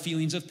act out their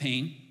feelings of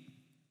pain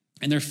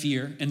and their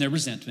fear and their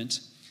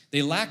resentment.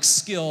 They lack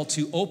skill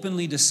to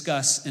openly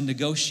discuss and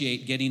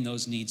negotiate getting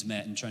those needs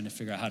met and trying to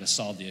figure out how to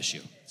solve the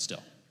issue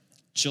still.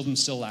 Children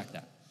still lack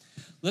that.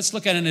 Let's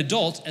look at an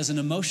adult as an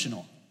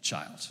emotional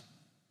child.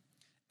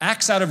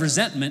 Acts out of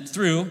resentment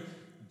through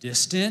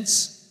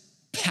distance,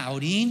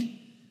 pouting,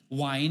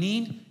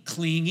 whining,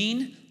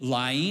 clinging,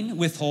 lying,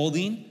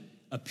 withholding,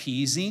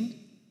 appeasing,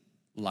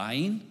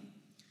 lying.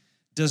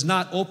 Does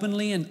not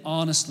openly and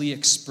honestly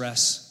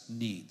express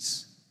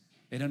needs.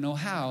 They don't know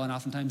how, and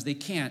oftentimes they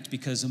can't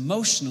because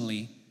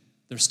emotionally,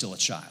 they're still a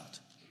child.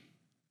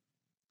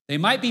 They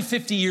might be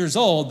 50 years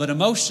old, but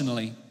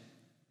emotionally,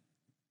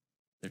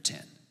 they're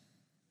 10.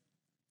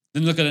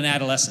 Then look at an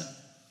adolescent.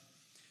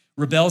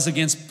 Rebels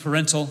against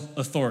parental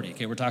authority.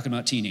 Okay, we're talking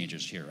about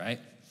teenagers here, right?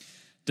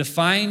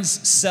 Defines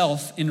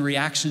self in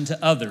reaction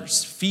to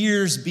others.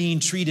 Fears being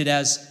treated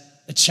as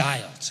a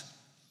child.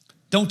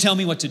 Don't tell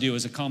me what to do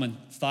is a common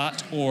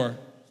thought or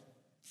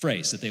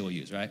phrase that they will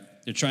use, right?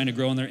 They're trying to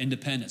grow in their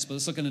independence. But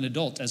let's look at an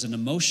adult as an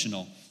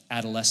emotional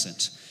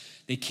adolescent.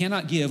 They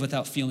cannot give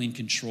without feeling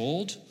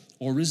controlled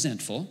or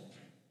resentful.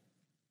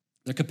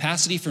 Their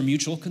capacity for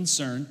mutual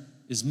concern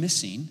is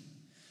missing.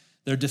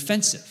 They're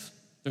defensive.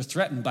 They're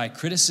threatened by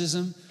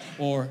criticism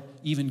or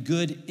even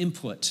good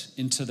input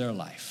into their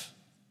life.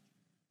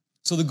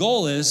 So the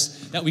goal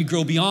is that we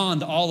grow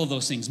beyond all of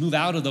those things, move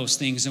out of those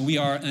things, and we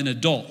are an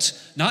adult,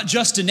 not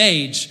just in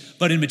age,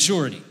 but in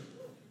maturity.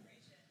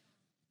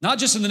 Not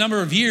just in the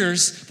number of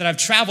years that I've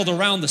traveled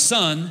around the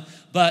sun,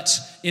 but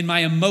in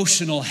my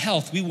emotional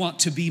health. We want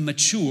to be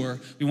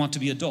mature. We want to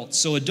be adults.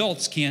 So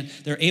adults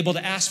they're able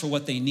to ask for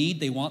what they need,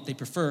 they want, they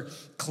prefer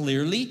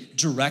clearly,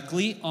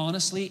 directly,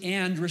 honestly,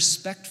 and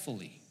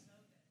respectfully.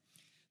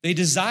 They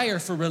desire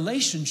for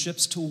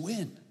relationships to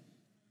win.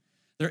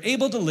 They're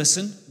able to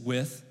listen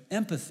with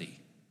empathy.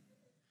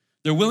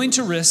 They're willing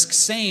to risk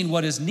saying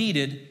what is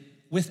needed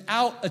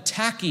without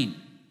attacking.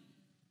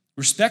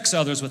 Respects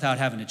others without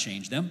having to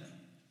change them.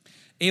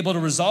 Able to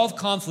resolve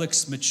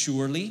conflicts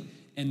maturely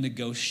and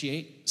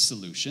negotiate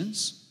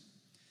solutions.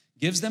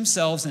 Gives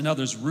themselves and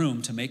others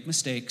room to make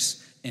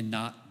mistakes and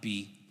not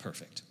be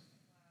perfect.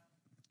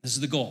 This is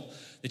the goal,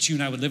 that you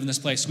and I would live in this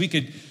place. We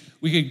could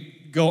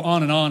go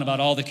on and on about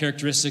all the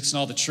characteristics and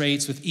all the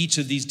traits with each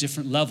of these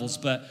different levels,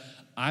 but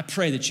I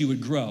pray that you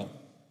would grow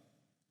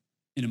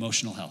in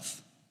emotional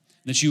health,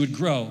 that you would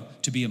grow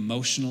to be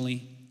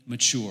emotionally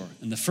mature.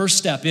 And the first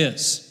step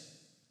is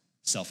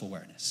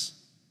self-awareness.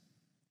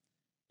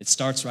 It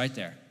starts right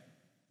there.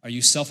 Are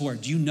you self-aware?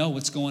 Do you know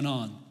what's going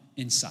on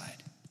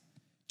inside?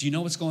 Do you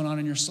know what's going on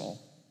in your soul?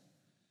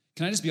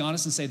 Can I just be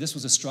honest and say this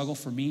was a struggle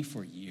for me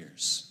for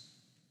years?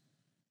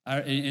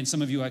 And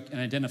some of you can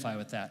identify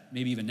with that,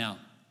 maybe even now.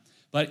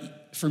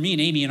 But for me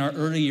and Amy in our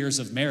early years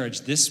of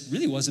marriage, this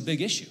really was a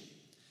big issue.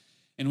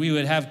 And we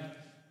would have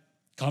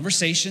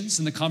conversations,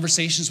 and the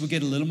conversations would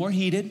get a little more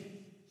heated.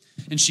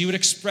 And she would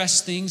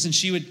express things, and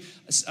she would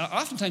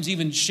oftentimes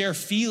even share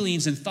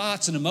feelings and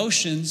thoughts and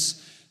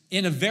emotions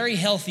in a very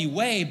healthy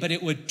way, but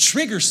it would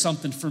trigger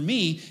something for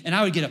me, and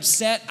I would get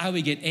upset, I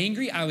would get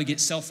angry, I would get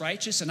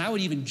self-righteous, and I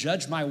would even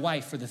judge my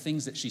wife for the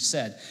things that she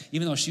said,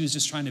 even though she was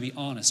just trying to be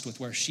honest with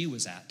where she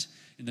was at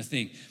in the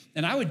thing.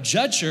 And I would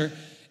judge her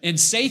and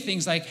say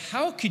things like,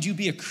 how could you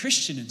be a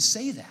Christian and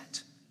say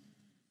that?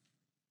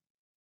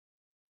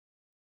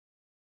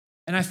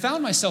 And I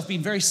found myself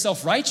being very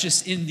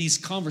self-righteous in these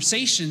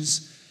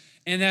conversations.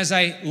 And as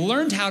I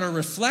learned how to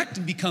reflect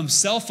and become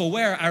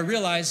self-aware, I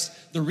realized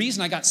the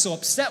reason I got so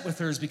upset with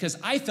her is because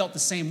I felt the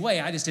same way.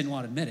 I just didn't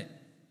want to admit it.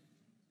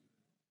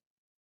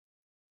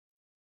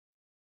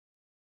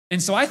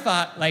 And so I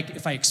thought, like,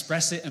 if I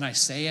express it and I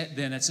say it,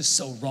 then it's just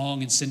so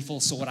wrong and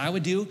sinful. So what I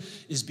would do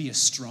is be a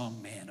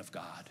strong man of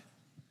God.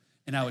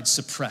 And I would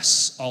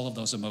suppress all of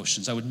those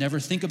emotions. I would never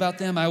think about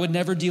them. I would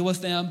never deal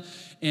with them.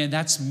 And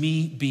that's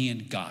me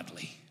being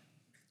godly,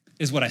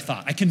 is what I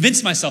thought. I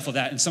convinced myself of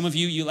that. And some of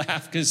you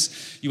laugh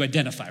because you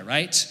identify,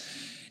 right?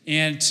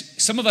 And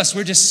some of us,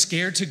 we're just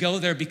scared to go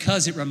there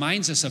because it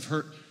reminds us of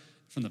hurt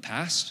from the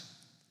past.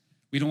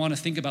 We don't want to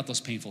think about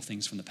those painful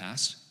things from the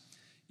past.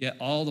 Yet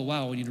all the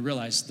while, we need to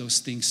realize those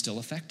things still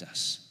affect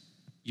us.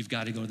 You've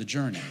got to go to the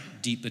journey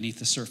deep beneath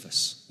the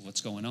surface of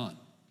what's going on.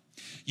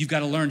 You've got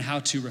to learn how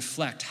to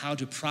reflect, how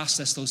to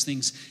process those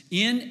things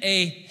in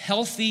a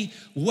healthy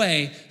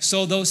way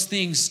so those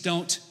things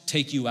don't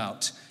take you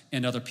out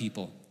and other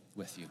people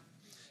with you.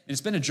 And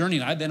it's been a journey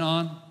that I've been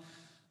on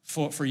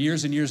for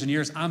years and years and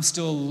years. I'm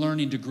still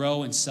learning to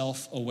grow in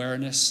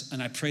self-awareness,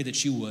 and I pray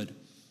that you would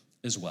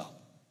as well.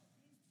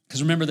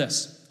 Because remember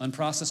this,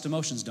 unprocessed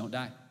emotions don't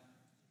die.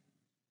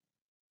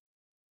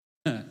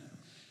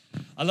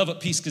 I love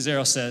what Pete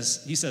Scazzero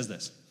says. He says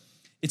this: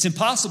 it's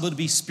impossible to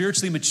be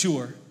spiritually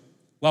mature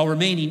while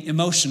remaining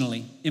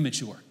emotionally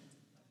immature.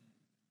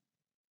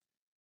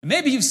 And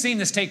maybe you've seen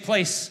this take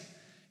place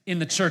in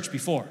the church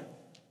before.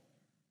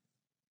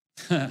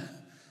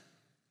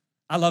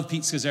 I love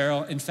Pete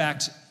Scazzero. In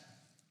fact,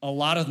 a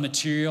lot of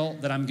material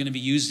that I'm going to be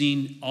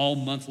using all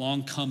month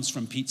long comes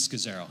from Pete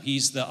Scazzero.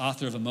 He's the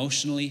author of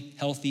Emotionally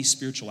Healthy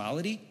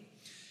Spirituality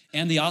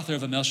and the author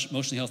of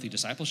Emotionally Healthy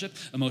Discipleship,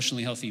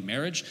 Emotionally Healthy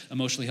Marriage,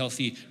 Emotionally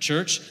Healthy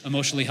Church,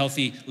 Emotionally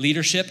Healthy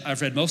Leadership.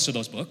 I've read most of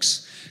those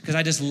books because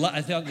I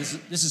thought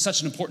this is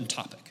such an important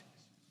topic.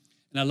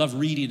 And I love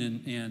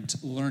reading and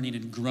learning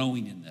and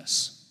growing in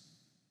this.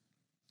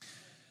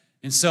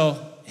 And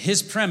so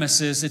his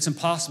premise is it's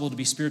impossible to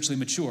be spiritually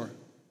mature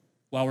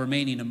while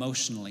remaining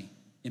emotionally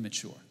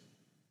immature.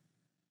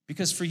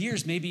 Because for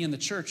years, maybe in the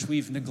church,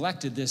 we've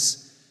neglected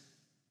this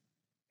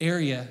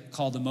area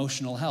called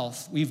emotional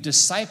health. We've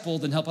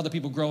discipled and helped other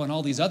people grow in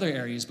all these other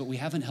areas, but we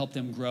haven't helped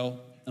them grow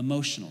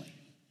emotionally.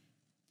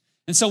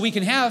 And so we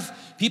can have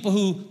people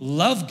who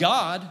love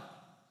God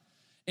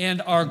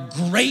and are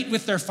great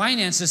with their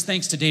finances,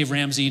 thanks to Dave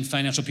Ramsey and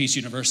Financial Peace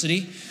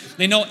University.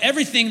 They know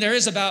everything there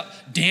is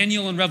about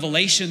Daniel and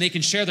Revelation. They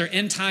can share their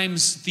end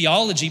times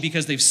theology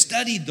because they've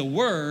studied the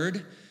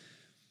Word.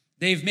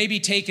 They've maybe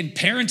taken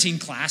parenting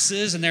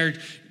classes and they're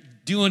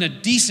doing a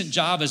decent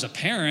job as a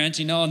parent,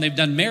 and they've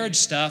done marriage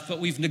stuff, but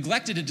we've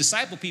neglected to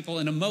disciple people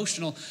in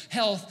emotional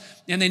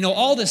health, and they know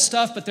all this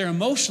stuff, but they're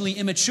emotionally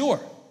immature.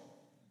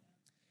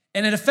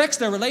 And it affects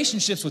their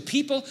relationships with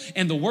people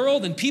and the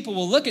world, and people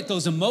will look at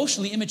those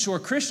emotionally immature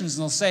Christians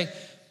and they'll say,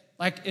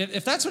 like,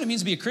 if that's what it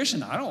means to be a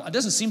Christian, it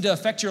doesn't seem to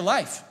affect your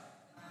life.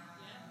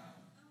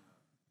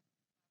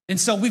 And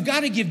so we've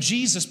got to give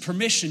Jesus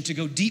permission to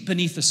go deep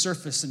beneath the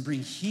surface and bring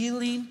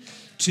healing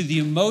to the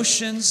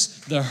emotions,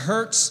 the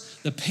hurts,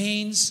 the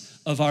pains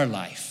of our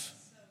life.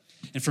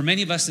 And for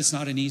many of us, it's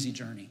not an easy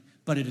journey,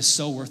 but it is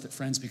so worth it,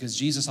 friends, because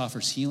Jesus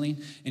offers healing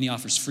and he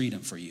offers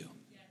freedom for you.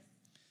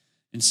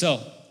 And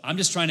so I'm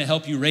just trying to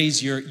help you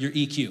raise your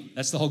EQ.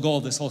 That's the whole goal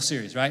of this whole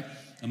series, right?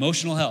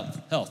 Emotional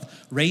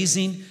health,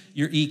 raising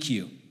your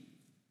EQ.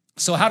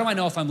 So how do I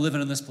know if I'm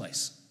living in this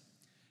place?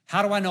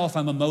 How do I know if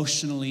I'm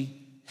emotionally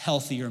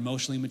healthy or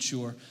emotionally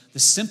mature? The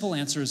simple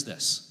answer is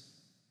this: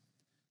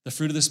 the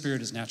fruit of the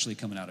Spirit is naturally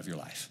coming out of your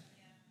life.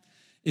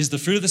 Is the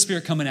fruit of the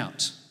Spirit coming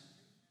out?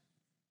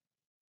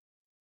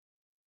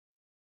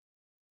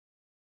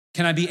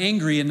 Can I be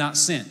angry and not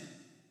sin?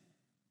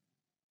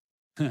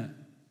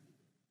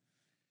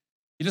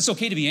 It's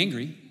okay to be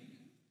angry. The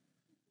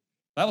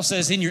Bible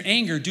says, in your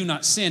anger, do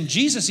not sin.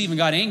 Jesus even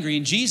got angry,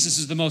 and Jesus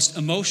is the most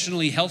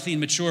emotionally healthy and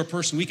mature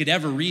person we could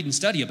ever read and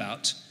study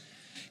about.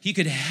 He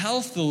could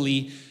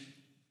healthily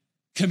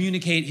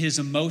communicate his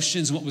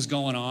emotions and what was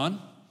going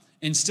on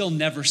and still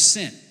never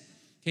sin.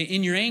 Okay,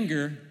 in your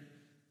anger,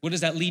 what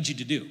does that lead you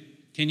to do?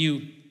 Can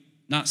you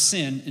not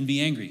sin and be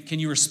angry? Can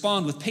you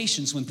respond with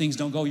patience when things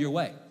don't go your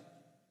way?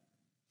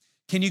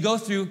 Can you go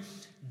through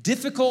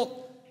difficult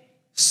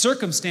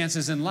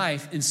circumstances in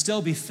life and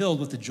still be filled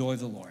with the joy of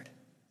the Lord?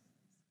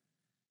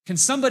 Can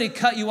somebody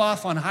cut you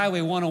off on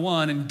Highway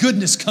 101 and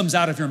goodness comes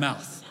out of your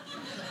mouth?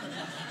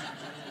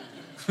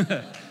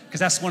 Because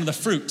that's one of the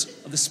fruit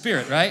of the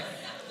Spirit, right?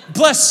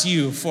 Bless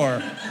you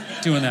for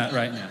doing that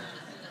right now.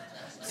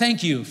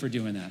 Thank you for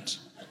doing that.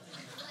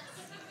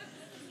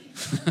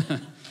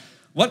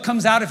 What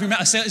comes out of your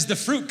mouth? Is the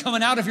fruit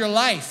coming out of your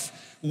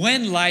life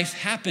when life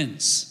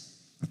happens?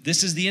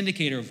 This is the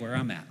indicator of where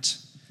I'm at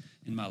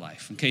in my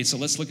life. Okay, so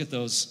let's look at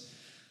those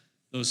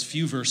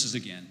few verses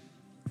again.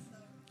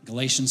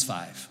 Galatians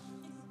 5,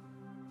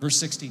 verse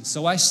 16.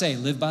 So I say,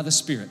 live by the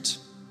Spirit,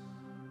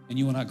 and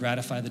you will not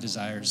gratify the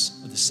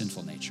desires of the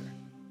sinful nature.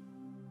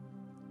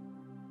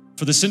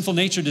 For the sinful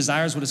nature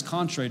desires what is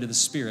contrary to the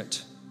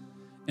Spirit,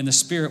 and the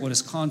Spirit what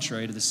is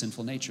contrary to the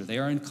sinful nature. They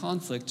are in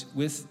conflict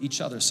with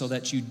each other, so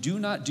that you do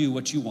not do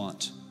what you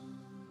want.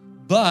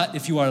 But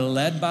if you are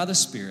led by the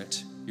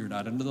Spirit, you're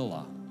not under the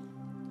law.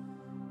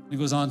 It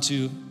goes on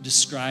to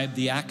describe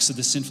the acts of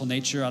the sinful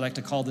nature. I like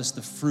to call this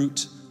the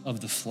fruit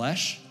of the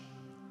flesh.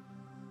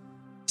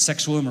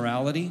 Sexual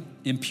immorality,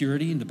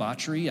 impurity and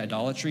debauchery,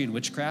 idolatry and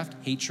witchcraft,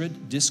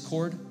 hatred,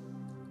 discord,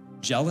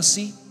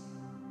 jealousy,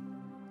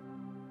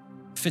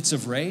 fits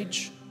of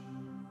rage,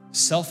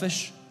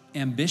 selfish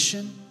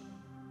ambition,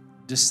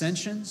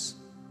 dissensions,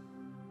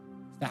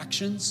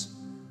 factions,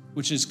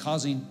 which is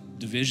causing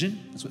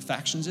division. That's what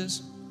factions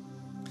is.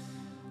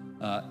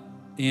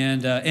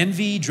 And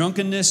envy,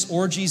 drunkenness,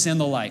 orgies, and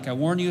the like. I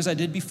warn you, as I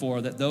did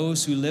before, that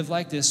those who live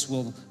like this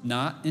will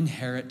not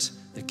inherit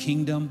the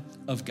kingdom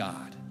of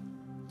God.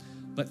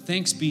 But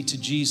thanks be to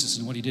Jesus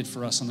and what he did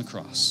for us on the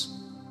cross.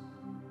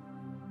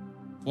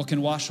 What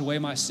can wash away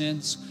my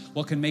sins?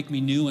 What can make me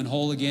new and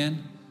whole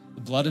again?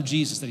 The blood of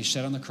Jesus that he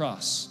shed on the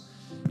cross.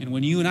 And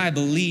when you and I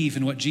believe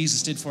in what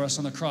Jesus did for us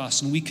on the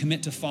cross, and we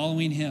commit to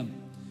following him,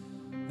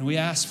 and we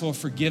ask for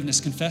forgiveness,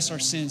 confess our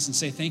sins, and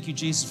say, thank you,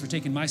 Jesus, for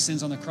taking my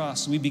sins on the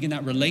cross. And we begin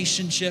that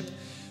relationship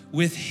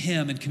with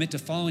him and commit to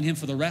following him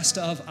for the rest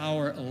of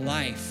our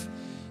life.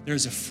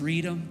 There's a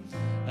freedom.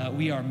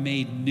 We are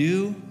made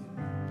new.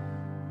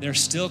 There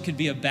still could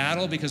be a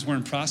battle because we're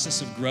in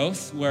process of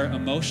growth where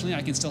emotionally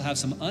I can still have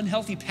some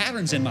unhealthy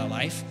patterns in my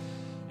life.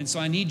 And so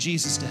I need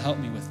Jesus to help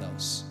me with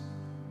those.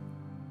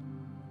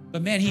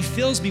 But man, he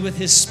fills me with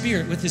his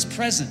spirit, with his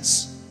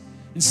presence.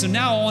 And so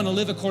now I want to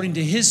live according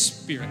to his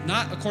spirit,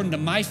 not according to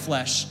my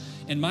flesh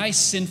and my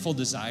sinful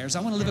desires.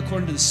 I want to live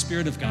according to the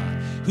Spirit of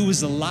God, who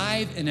is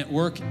alive and at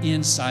work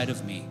inside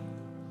of me.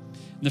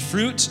 And the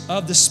fruit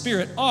of the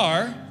Spirit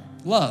are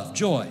love,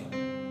 joy,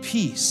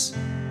 peace,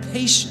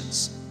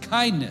 patience,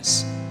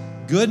 kindness,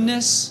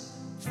 goodness,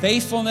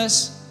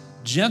 faithfulness,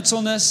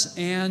 gentleness,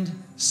 and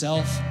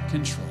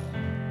self-control.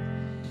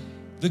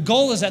 The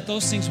goal is that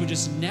those things would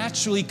just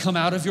naturally come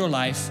out of your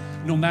life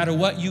no matter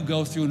what you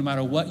go through, no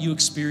matter what you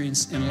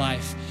experience in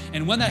life.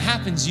 And when that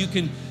happens, you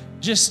can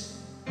just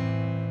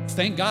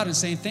thank God and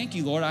say, thank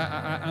you, Lord,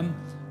 I'm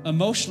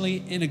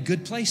emotionally in a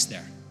good place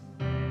there.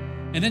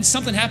 And then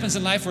something happens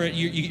in life where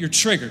you're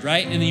triggered,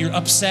 right? And then you're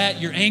upset,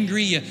 you're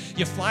angry,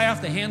 you fly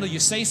off the handle, you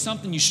say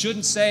something you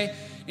shouldn't say,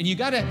 and you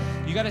gotta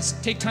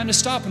take time to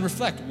stop and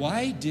reflect.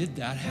 Why did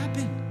that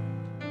happen?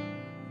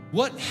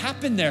 What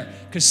happened there?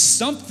 Because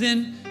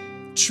something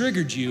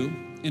triggered you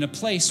in a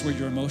place where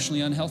you're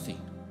emotionally unhealthy.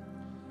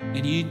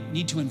 And you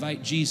need to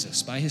invite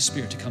Jesus by his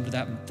Spirit to come to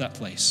that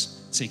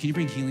place. Say, can you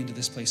bring healing to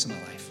this place in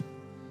my life?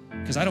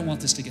 Because I don't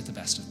want this to get the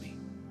best of me.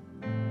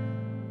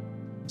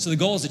 So the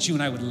goal is that you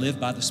and I would live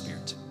by the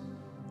Spirit.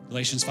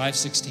 Galatians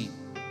 5:16.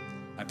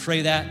 I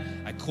pray that,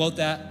 I quote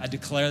that, I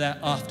declare that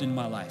often in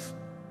my life.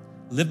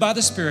 Live by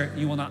the Spirit,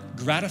 you will not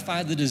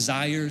gratify the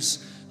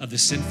desires of the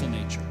sinful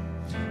nature.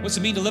 What's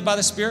it mean to live by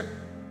the Spirit?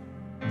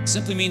 It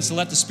simply means to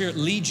let the Spirit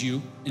lead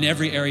you in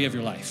every area of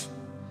your life.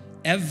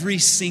 Every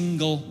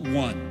single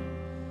one.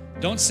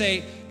 Don't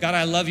say, God,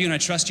 I love you and I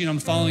trust you and I'm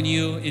following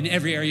you in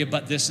every area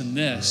but this and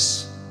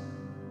this.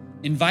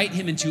 Invite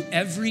him into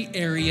every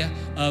area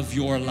of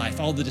your life.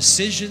 All the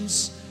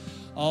decisions,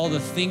 all the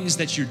things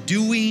that you're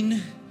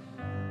doing.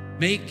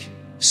 Make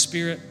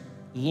Spirit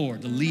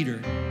Lord, the leader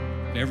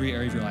of every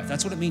area of your life.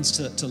 That's what it means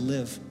to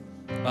live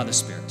by the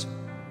Spirit.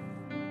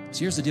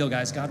 So here's the deal,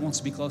 guys. God wants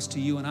to be close to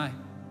you and I.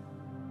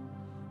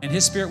 And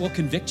his Spirit will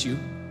convict you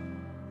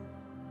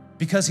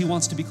because he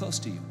wants to be close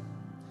to you.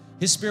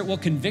 His Spirit will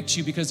convict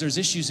you because there's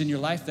issues in your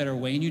life that are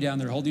weighing you down,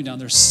 they're holding you down.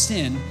 There's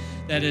sin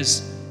that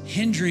is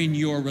hindering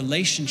your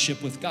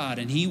relationship with God,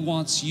 and he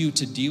wants you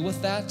to deal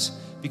with that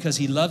because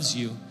he loves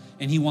you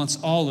and he wants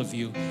all of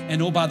you.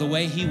 And oh, by the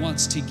way, he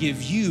wants to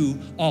give you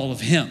all of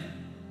him.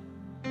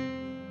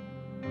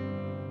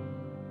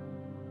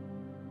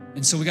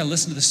 And so we got to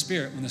listen to the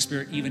Spirit when the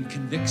Spirit even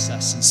convicts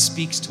us and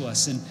speaks to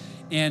us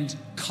and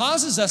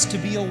causes us to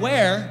be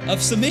aware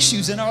of some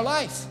issues in our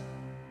life.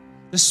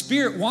 The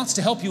Spirit wants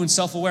to help you in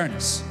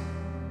self-awareness.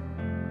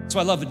 That's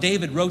why I love that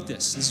David wrote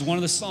this. This is one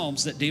of the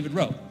Psalms that David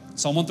wrote.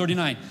 Psalm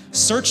 139,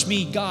 search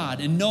me, God,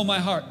 and know my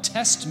heart.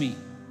 Test me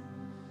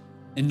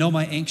and know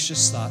my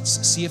anxious thoughts.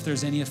 See if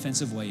there's any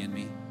offensive way in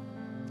me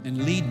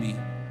and lead me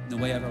in the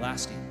way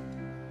everlasting.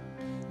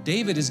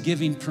 David is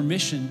giving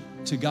permission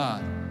to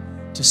God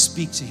to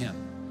speak to him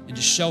and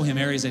to show him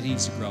areas that he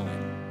needs to grow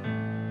in.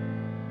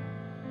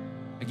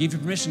 I give you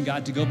permission,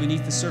 God, to go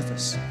beneath the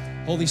surface.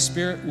 Holy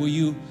Spirit, will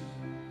you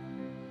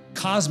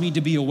cause me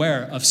to be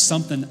aware of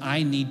something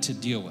I need to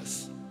deal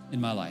with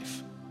in my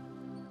life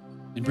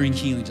and bring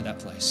healing to that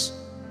place.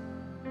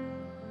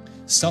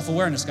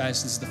 Self-awareness,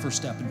 guys, this is the first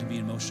step into being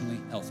emotionally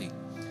healthy.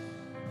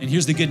 And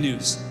here's the good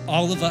news.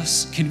 All of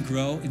us can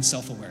grow in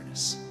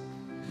self-awareness.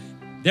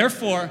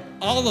 Therefore,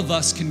 all of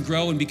us can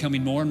grow in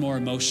becoming more and more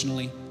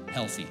emotionally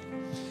healthy.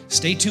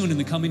 Stay tuned in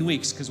the coming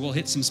weeks because we'll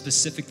hit some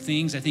specific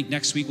things. I think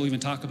next week we'll even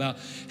talk about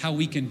how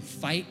we can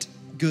fight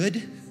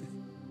good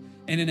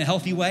and in a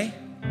healthy way.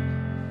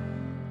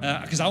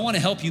 Because I want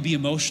to help you be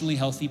emotionally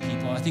healthy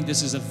people. I think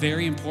this is a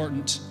very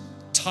important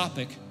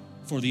topic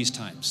for these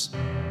times.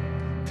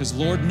 Because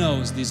Lord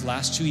knows these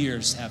last 2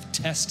 years have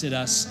tested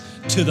us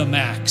to the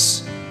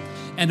max.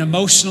 And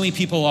emotionally,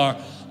 people are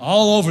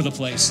all over the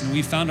place, and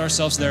we found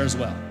ourselves there as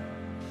well.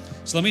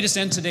 So let me just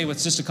end today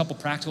with just a couple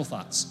practical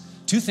thoughts.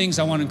 2 things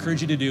I want to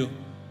encourage you to do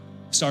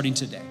starting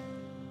today.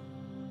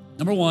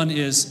 Number 1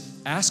 is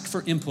ask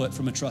for input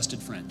from a trusted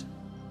friend.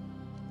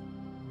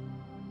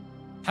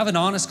 Have an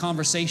honest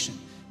conversation.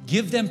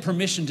 Give them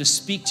permission to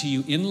speak to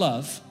you in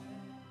love.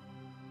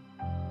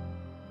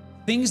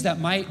 Things that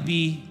might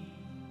be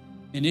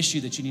an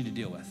issue that you need to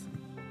deal with.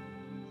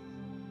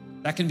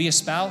 That can be a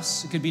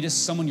spouse. It could be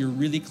just someone you're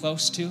really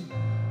close to.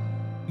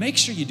 Make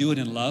sure you do it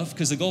in love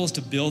because the goal is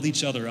to build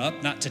each other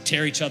up, not to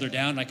tear each other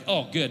down. Like,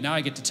 oh, good, now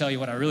I get to tell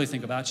you what I really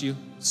think about you.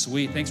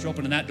 Sweet, thanks for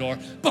opening that door.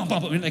 Bum,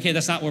 bum, bum. Okay,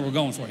 that's not what we're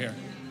going for here.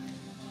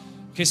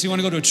 Okay, so you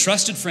want to go to a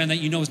trusted friend that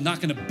you know is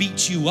not going to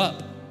beat you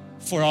up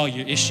for all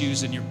your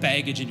issues and your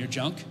baggage and your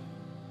junk,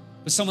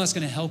 but someone that's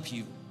going to help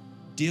you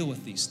deal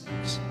with these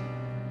things.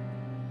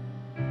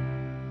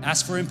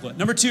 Ask for input.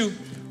 Number 2,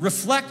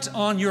 reflect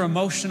on your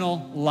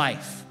emotional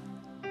life.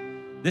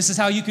 This is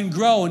how you can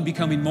grow in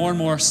becoming more and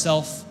more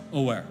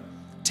self-aware.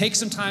 Take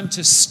some time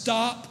to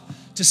stop,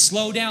 to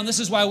slow down. This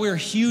is why we're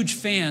huge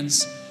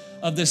fans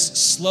of this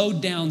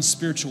slowed down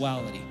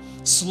spirituality,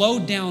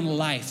 slowed down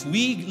life.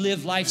 We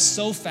live life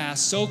so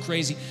fast, so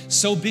crazy,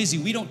 so busy.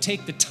 We don't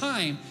take the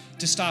time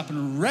to stop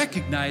and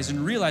recognize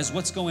and realize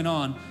what's going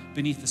on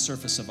beneath the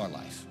surface of our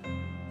life.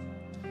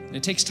 And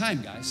it takes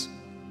time, guys.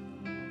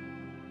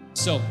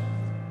 So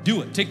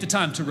do it. Take the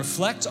time to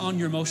reflect on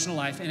your emotional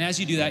life. And as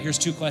you do that, here's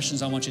 2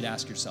 questions I want you to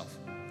ask yourself.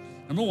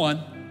 Number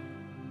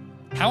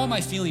 1, how am I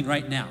feeling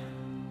right now?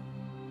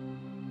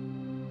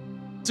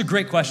 It's a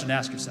great question to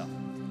ask yourself.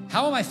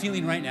 How am I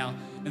feeling right now?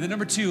 And then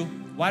number 2,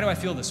 why do I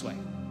feel this way?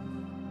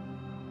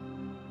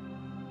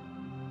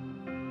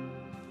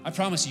 I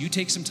promise you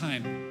take some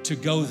time to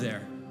go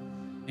there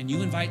and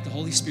you invite the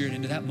Holy Spirit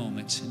into that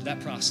moment, into that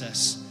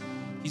process.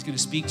 He's gonna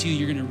speak to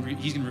you,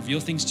 he's gonna reveal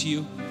things to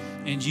you,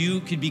 and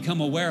you can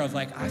become aware of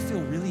I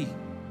feel really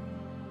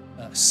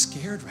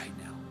scared right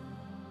now.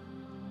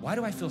 Why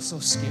do I feel so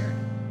scared?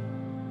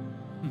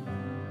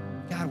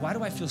 God, why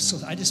do I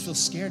just feel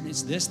scared?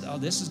 It's this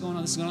is going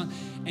on, this is going on.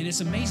 And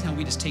it's amazing how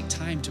we just take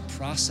time to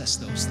process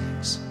those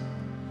things.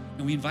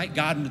 And we invite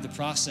God into the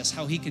process,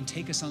 how he can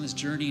take us on this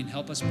journey and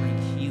help us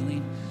bring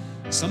healing.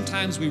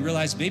 Sometimes we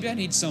realize maybe I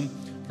need some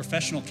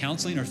professional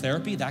counseling or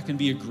therapy. That can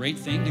be a great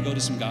thing, to go to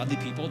some godly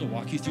people to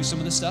walk you through some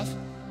of this stuff.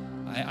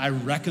 I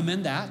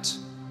recommend that.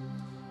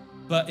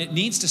 But it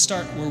needs to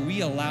start where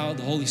we allow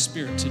the Holy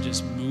Spirit to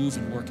just move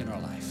and work in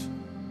our life.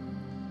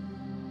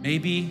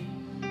 Maybe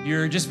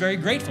you're just very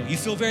grateful. You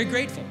feel very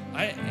grateful.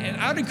 And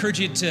I would encourage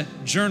you to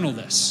journal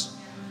this.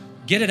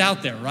 Get it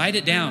out there, write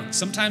it down.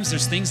 Sometimes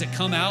there's things that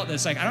come out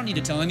that's I don't need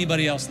to tell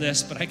anybody else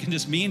this, but I can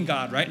just, me and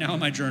God right now in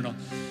my journal.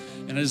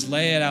 And I just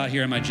lay it out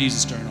here in my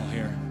Jesus journal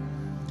here.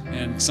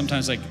 And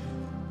sometimes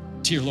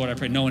dear Lord, I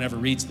pray no one ever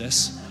reads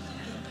this.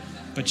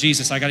 But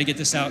Jesus, I gotta get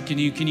this out. Can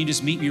you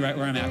just meet me right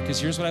where I'm at? Because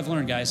here's what I've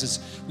learned, guys, is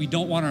we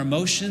don't want our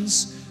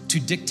emotions to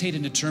dictate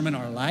and determine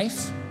our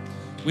life.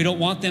 We don't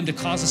want them to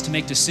cause us to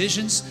make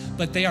decisions,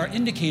 but they are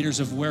indicators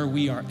of where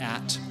we are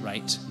at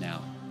right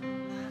now.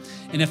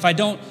 And if I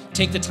don't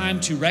take the time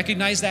to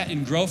recognize that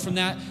and grow from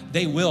that,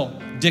 they will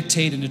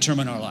dictate and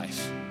determine our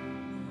life.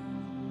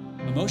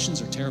 Emotions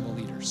are terrible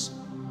leaders,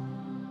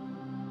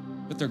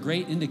 but they're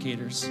great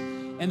indicators.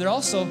 And they're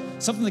also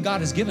something that God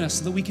has given us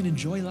so that we can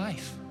enjoy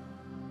life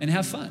and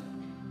have fun.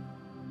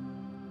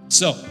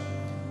 So,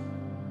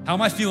 how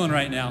am I feeling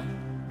right now?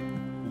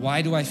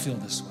 Why do I feel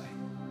this way?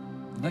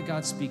 Let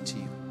God speak to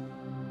you.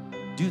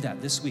 Do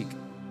that this week.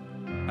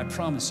 I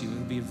promise you,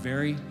 it'll be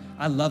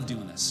I love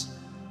doing this.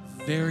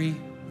 Very,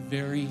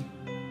 very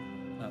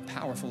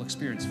powerful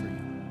experience for you.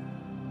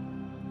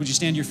 Would you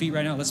stand to your feet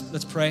right now?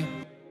 Let's pray.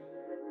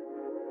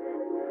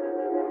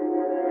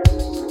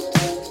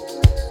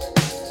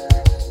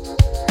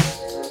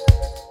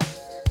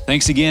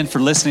 Thanks again for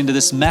listening to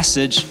this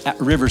message at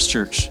Rivers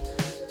Church.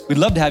 We'd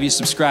love to have you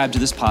subscribe to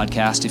this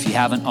podcast if you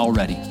haven't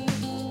already.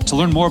 To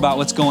learn more about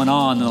what's going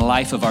on in the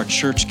life of our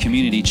church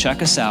community,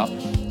 check us out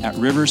at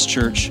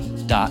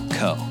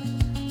riverschurch.co.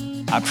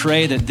 I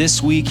pray that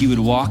this week you would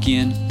walk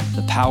in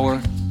the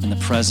power and the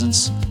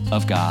presence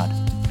of God.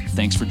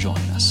 Thanks for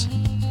joining us.